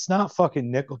 like it's not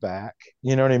fucking Nickelback.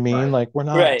 You know what I mean? Right. Like we're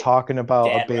not Right. talking about a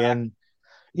Dad rock. band.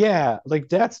 Yeah, like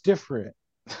that's different.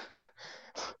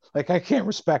 Like I can't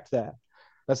respect that.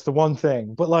 That's the one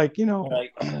thing. But like,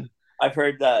 Like I've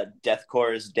heard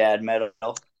deathcore is dad metal.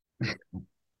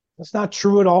 that's not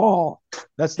true at all.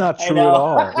 That's not I true at know.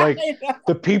 all. Like I know.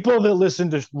 the people that listen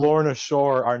to Lorna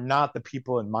Shore are not the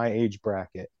people in my age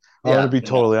bracket. I'm gonna Yeah. be No.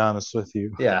 totally honest with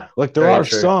you. Yeah. Like there Very are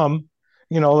true. some,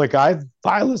 like I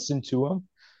listen to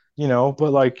them,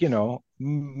 but like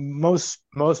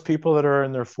most people that are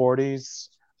in their 40s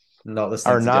Not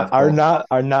listening are to not are deathcore. not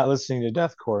are not listening to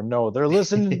deathcore. No, they're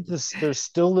listening to this. They're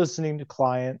still listening to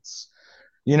clients.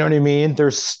 You know what I mean? They're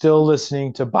still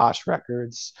listening to Bosch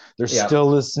records. They're Yeah. still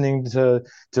listening to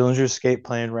Dillinger Escape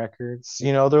Plan records.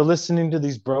 They're listening to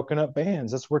these broken up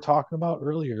bands. That's what we're talking about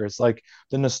earlier. It's like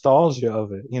the nostalgia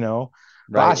of it. Right.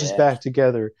 Bosch is Yeah. back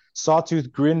together.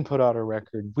 Sawtooth Grin put out a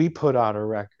record. We put out a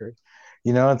record.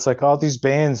 It's like all these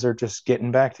bands are just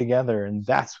getting back together, and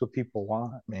that's what people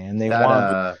want, man. They That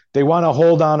want they want to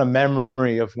hold on a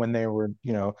memory of when they were,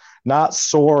 not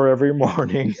sore every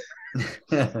morning.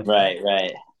 Right.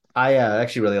 Right. I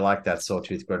actually really liked that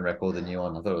Sawtooth Grin record, the new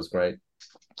one. I thought it was great.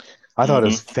 I thought it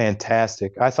was Mm-hmm.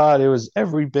 fantastic. I thought it was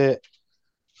every bit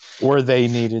where they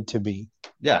needed to be.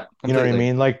 Yeah, You know what I completely.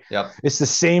 mean? Like Yep. it's the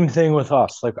same thing with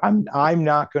us. Like I'm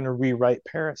not going to rewrite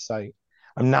Parasite.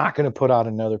 I'm not going to put out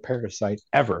another Parasite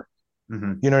ever.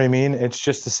 Hmm. You know what I mean? It's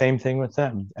just the same thing with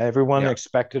them. Everyone Yeah.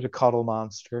 expected a cuddle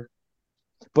monster,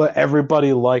 but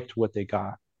everybody liked what they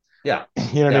got. Yeah.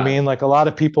 You know what I Yeah. mean? Like a lot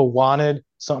of people wanted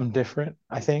something different,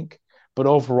 I think, but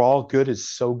overall good is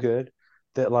so good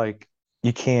that like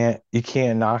you can't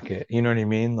knock it. You know what I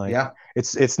mean? Like Yeah.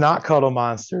 it's not Cuddle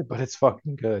Monster, but it's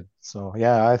fucking good. So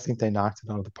yeah, I think they knocked it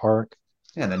out of the park.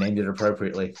 Yeah, and they named it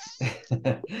appropriately.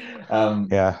 um,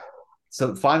 Yeah,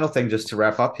 so final thing just to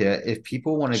wrap up here, if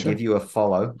people want to sure. give you a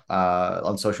follow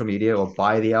on social media or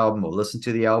buy the album or listen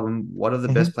to the album, what are the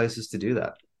Mhm. best places to do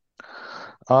that?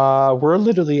 We're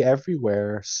literally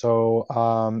everywhere. So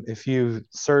if you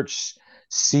search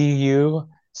CU,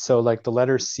 so like the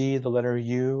letter C, the letter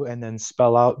U, and then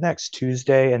spell out next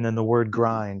Tuesday, and then the word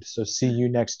grind. So see you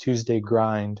next Tuesday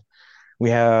grind. We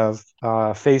have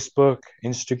Facebook,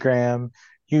 Instagram,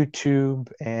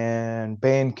 YouTube and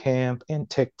Bandcamp and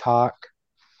TikTok.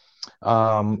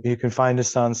 You can find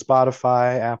us on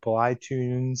Spotify, Apple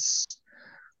iTunes,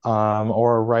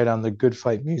 or right on the Good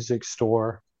Fight Music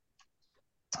store.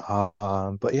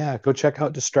 But yeah, go check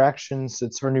out Distractions.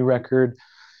 It's our new record,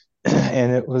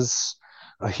 and it was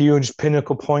a huge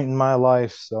pinnacle point in my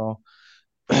life. So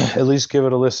at least give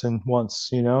it a listen once,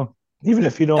 even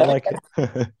if you don't like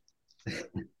it.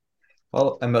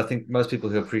 Well, and I think most people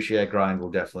who appreciate grind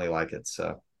will definitely like it.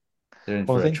 So they're in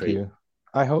for a treat. You.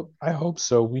 I hope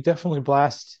so. We definitely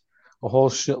blast a whole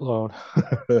shitload.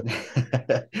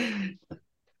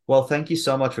 Well, thank you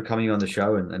so much for coming on the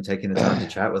show and taking the time to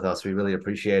chat with us. We really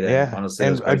appreciate it. Yeah. Honestly,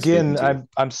 and again,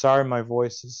 I'm sorry my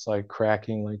voice is like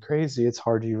cracking like crazy. It's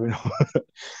hard to even.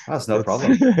 That's no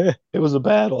problem. It was a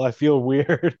battle. I feel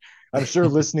weird. I'm sure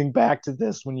listening back to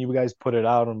this when you guys put it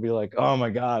out and be like, oh my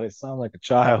God, it sounds like a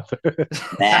child.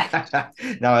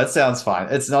 No, it sounds fine.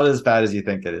 It's not as bad as you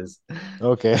think it is.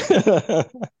 Okay.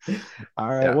 All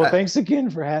right. Yeah, well, thanks again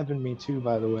for having me too,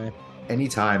 by the way.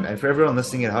 Anytime. And for everyone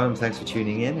listening at home, thanks for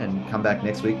tuning in, and come back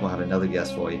next week. We'll have another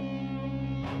guest for you.